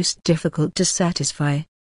is most difficult to satisfy.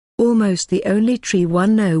 Almost the only tree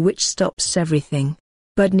one know which stops everything,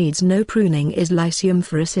 but needs no pruning, is Lycium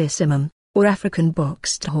ferocissumum, or African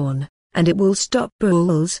boxed horn, and it will stop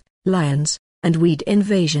bulls, lions, and weed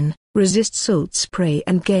invasion, resist salt spray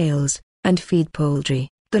and gales, and feed poultry.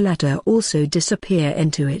 The latter also disappear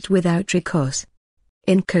into it without recourse.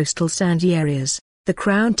 In coastal sandy areas, the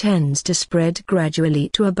crown tends to spread gradually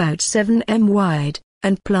to about 7 m wide,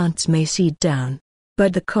 and plants may seed down.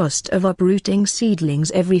 But the cost of uprooting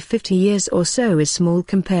seedlings every 50 years or so is small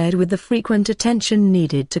compared with the frequent attention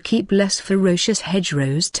needed to keep less ferocious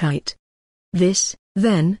hedgerows tight. This,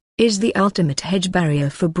 then, is the ultimate hedge barrier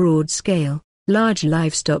for broad-scale, large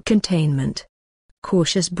livestock containment.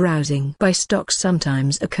 Cautious browsing by stock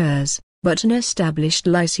sometimes occurs, but an established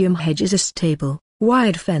Lycium hedge is a stable,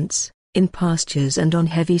 wide fence. In pastures and on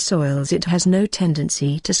heavy soils it has no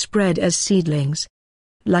tendency to spread as seedlings.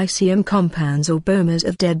 Lycium compounds or bomas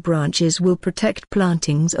of dead branches will protect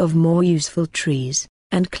plantings of more useful trees,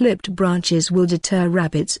 and clipped branches will deter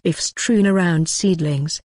rabbits if strewn around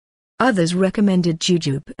seedlings. Others recommended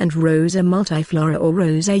jujube and Rosa multiflora or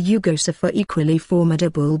Rosa jugosa for equally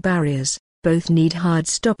formidable barriers. Both need hard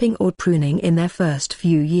stopping or pruning in their first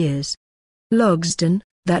few years. Logsdon,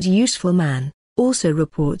 that useful man, also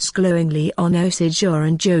reports glowingly on Osage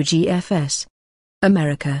Orangeaux GFS.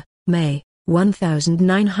 America, May,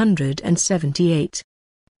 1978.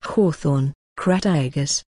 Hawthorn,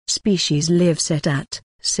 Crataegus, species live set at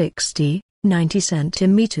 60, 90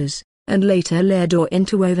 centimeters, and later layered or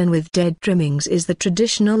interwoven with dead trimmings, is the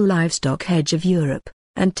traditional livestock hedge of Europe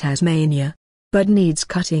and Tasmania, but needs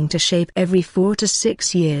cutting to shape every 4 to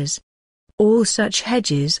 6 years. All such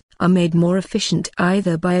hedges are made more efficient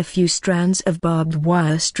either by a few strands of barbed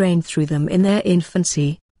wire strained through them in their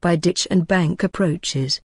infancy, by ditch and bank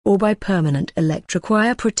approaches, or by permanent electric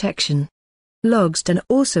wire protection. Logsdon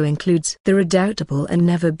also includes the redoubtable and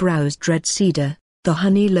never-browsed red cedar, the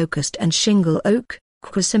honey locust and shingle oak,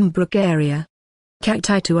 Quercus brucaria.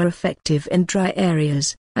 Cacti too are effective in dry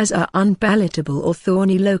areas, as are unpalatable or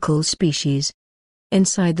thorny local species.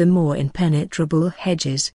 Inside the more impenetrable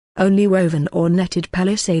hedges, only woven or netted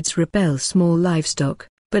palisades repel small livestock,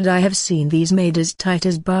 but I have seen these made as tight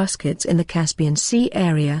as baskets in the Caspian Sea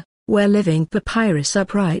area, where living papyrus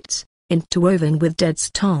uprights, interwoven with dead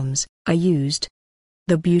toms, are used.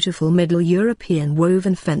 The beautiful Middle European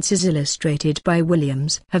woven fences illustrated by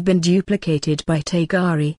Williams have been duplicated by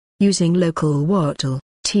Tagari, using local wattle,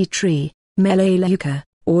 tea tree, melaleuca,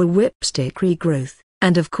 or whipstick regrowth,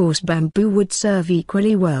 and of course bamboo would serve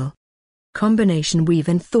equally well. Combination weave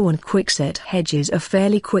and thorn quickset hedges are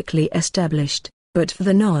fairly quickly established, but for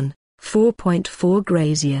the non-4.4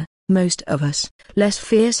 grazier, most of us, less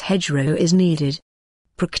fierce hedgerow is needed.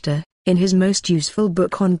 Proctor, in his most useful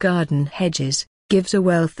book on garden hedges, gives a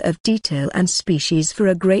wealth of detail and species for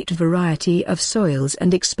a great variety of soils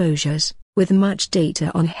and exposures, with much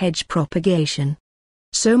data on hedge propagation.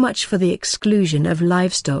 So much for the exclusion of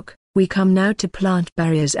livestock. We come now to plant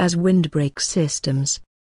barriers as windbreak systems.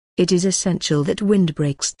 It is essential that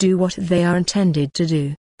windbreaks do what they are intended to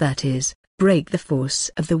do, that is, break the force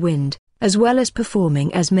of the wind, as well as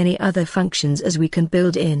performing as many other functions as we can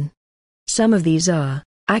build in. Some of these are,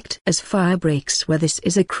 act as fire breaks where this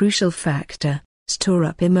is a crucial factor, store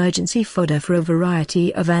up emergency fodder for a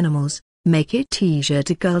variety of animals, make it easier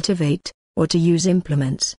to cultivate, or to use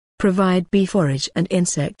implements, provide bee forage and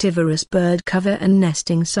insectivorous bird cover and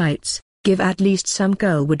nesting sites, give at least some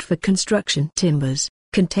girlwood for construction timbers,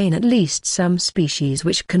 contain at least some species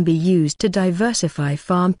which can be used to diversify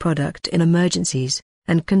farm product in emergencies,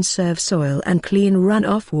 and conserve soil and clean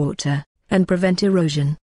runoff water, and prevent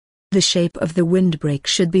erosion. The shape of the windbreak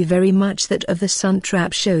should be very much that of the sun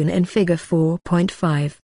trap shown in Figure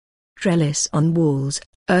 4.5. Trellis on walls,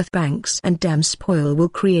 earth banks and dam spoil will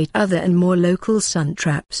create other and more local sun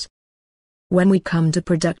traps. When we come to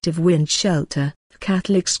productive wind shelter,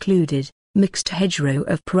 cattle excluded, mixed hedgerow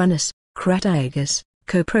of Prunus, Crataegus,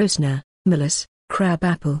 Coprosna, Millis,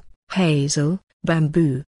 crabapple, hazel,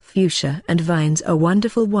 bamboo, fuchsia and vines are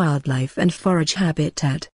wonderful wildlife and forage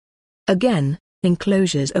habitat. Again,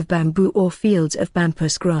 enclosures of bamboo or fields of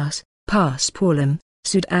pampas grass, paspalum,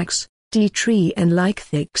 sudax, tea tree and like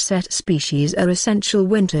thick-set species are essential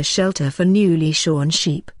winter shelter for newly shorn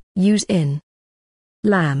sheep, use in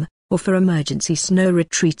lamb, or for emergency snow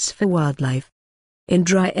retreats for wildlife. In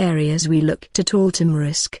dry areas we look to tall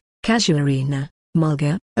tamarisk, casuarina,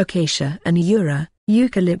 mulga, acacia and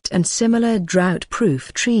eucalypt and similar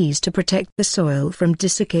drought-proof trees to protect the soil from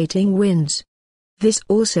desiccating winds. This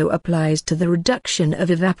also applies to the reduction of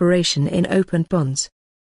evaporation in open ponds.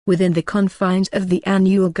 Within the confines of the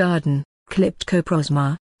annual garden, clipped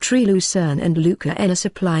coprosma, tree lucerne and leucaena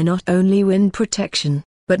supply not only wind protection,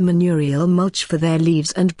 but manurial mulch for their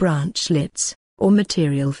leaves and branchlets, or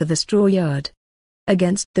material for the straw yard.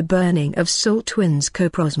 Against the burning of salt winds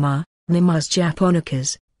coprosma, Nemas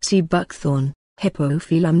japonicas, sea buckthorn,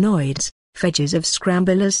 hippophyllumnoids, fedges of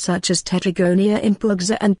scramblers such as Tetragonia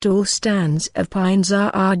impulsa and tall stands of pines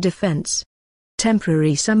are our defense.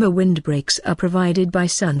 Temporary summer windbreaks are provided by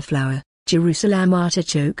sunflower, Jerusalem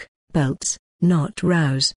artichoke, belts, not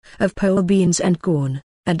rows, of pole beans and corn,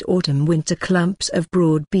 and autumn-winter clumps of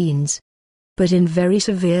broad beans. But in very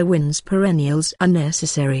severe winds perennials are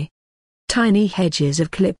necessary. Tiny hedges of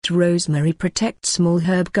clipped rosemary protect small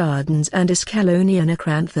herb gardens, and Escallonia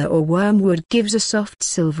acrantha or wormwood gives a soft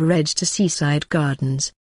silver edge to seaside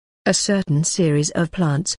gardens. A certain series of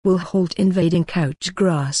plants will halt invading couch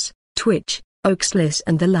grass, twitch, oxalis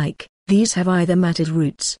and the like. These have either matted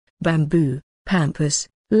roots, bamboo, pampas,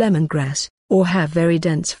 lemongrass, or have very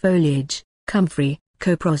dense foliage, comfrey,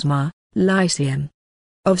 coprosma, lycium.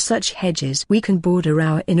 Of such hedges we can border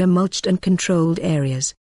our inner mulched and controlled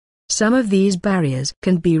areas. Some of these barriers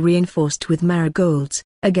can be reinforced with marigolds,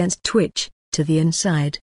 against twitch, to the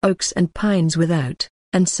inside, oaks and pines without,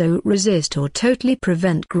 and so resist or totally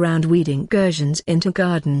prevent ground weed incursions into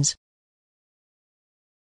gardens.